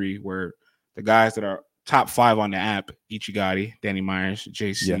history where the guys that are top 5 on the app, Geechee Gotti, Danny Myers,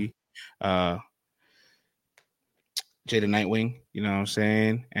 JC, Jay the Nightwing, you know what I'm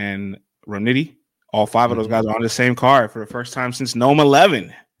saying, and Roniti, all 5 of those guys are on the same card for the first time since Gnome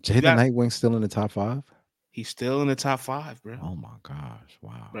 11. Jay the Nightwing still in the top 5? He's still in the top 5, bro. Oh my gosh,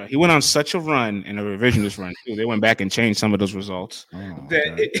 wow! Bro, he went on such a run in a revisionist run too. They went back and changed some of those results.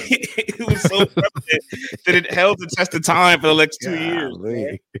 That it was so that it held the test of time for the next 2 years.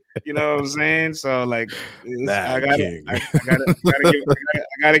 Right? You know what I'm saying? So like, I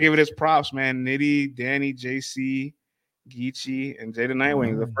gotta give it his props, man. Nitty, Danny, JC, Geechee, and Jay the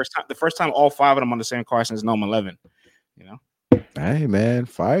Nightwing. The first time all 5 of them on the same card since Gnome 11. You know. Hey man,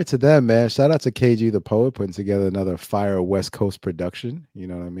 fire to them, man. Shout out to KG the Poet putting together another fire West Coast production. You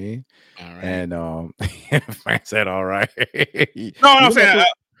know what I mean? All right. And Frank said, "All right." No, I'm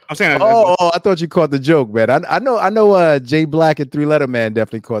saying. Oh, I thought you caught the joke, man. I know. Jay Black and 3 Letter Man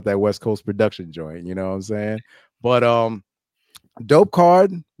definitely caught that West Coast production joint. You know what I'm saying? But dope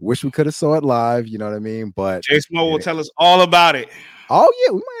card. Wish we could have saw it live. You know what I mean? But Jay Smo will tell us all about it. Oh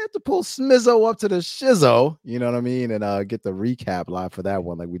yeah, we might have to pull Smizzo up to the shizzo, you know what I mean, and get the recap live for that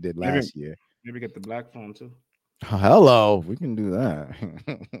one like we did last year. Maybe get the black phone too. Oh, hello, we can do that.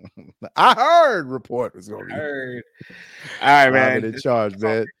 I heard report was going to be. Heard. All right, man. In charge,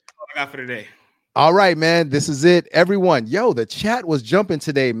 man. All I got for today. All right, man. This is it, everyone. Yo, the chat was jumping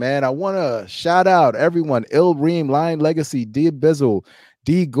today, man. I want to shout out everyone: Il Reem, Lion Legacy, D Bizzle,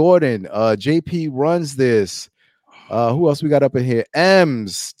 D Gordon, JP runs this. Who else we got up in here?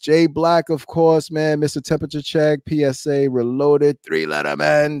 M's, Jay Black, of course, man. Mr. Temperature Check, PSA Reloaded, 3 Letter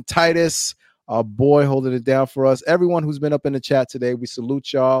Man, Titus, our boy holding it down for us. Everyone who's been up in the chat today, we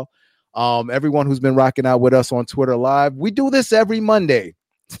salute y'all. Everyone who's been rocking out with us on Twitter Live. We do this every Monday,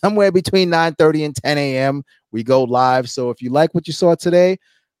 somewhere between 9:30 and 10 a.m. We go live. So if you like what you saw today,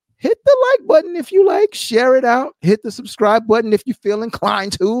 hit the like button if you like, share it out, hit the subscribe button if you feel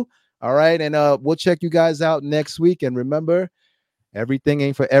inclined to. All right, and we'll check you guys out next week. And remember, everything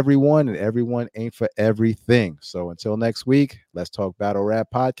ain't for everyone, and everyone ain't for everything. So until next week, Let's Talk Battle Rap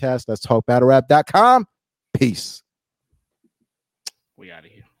Podcast. Let's talk battlerap.com. Peace. We out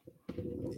of here.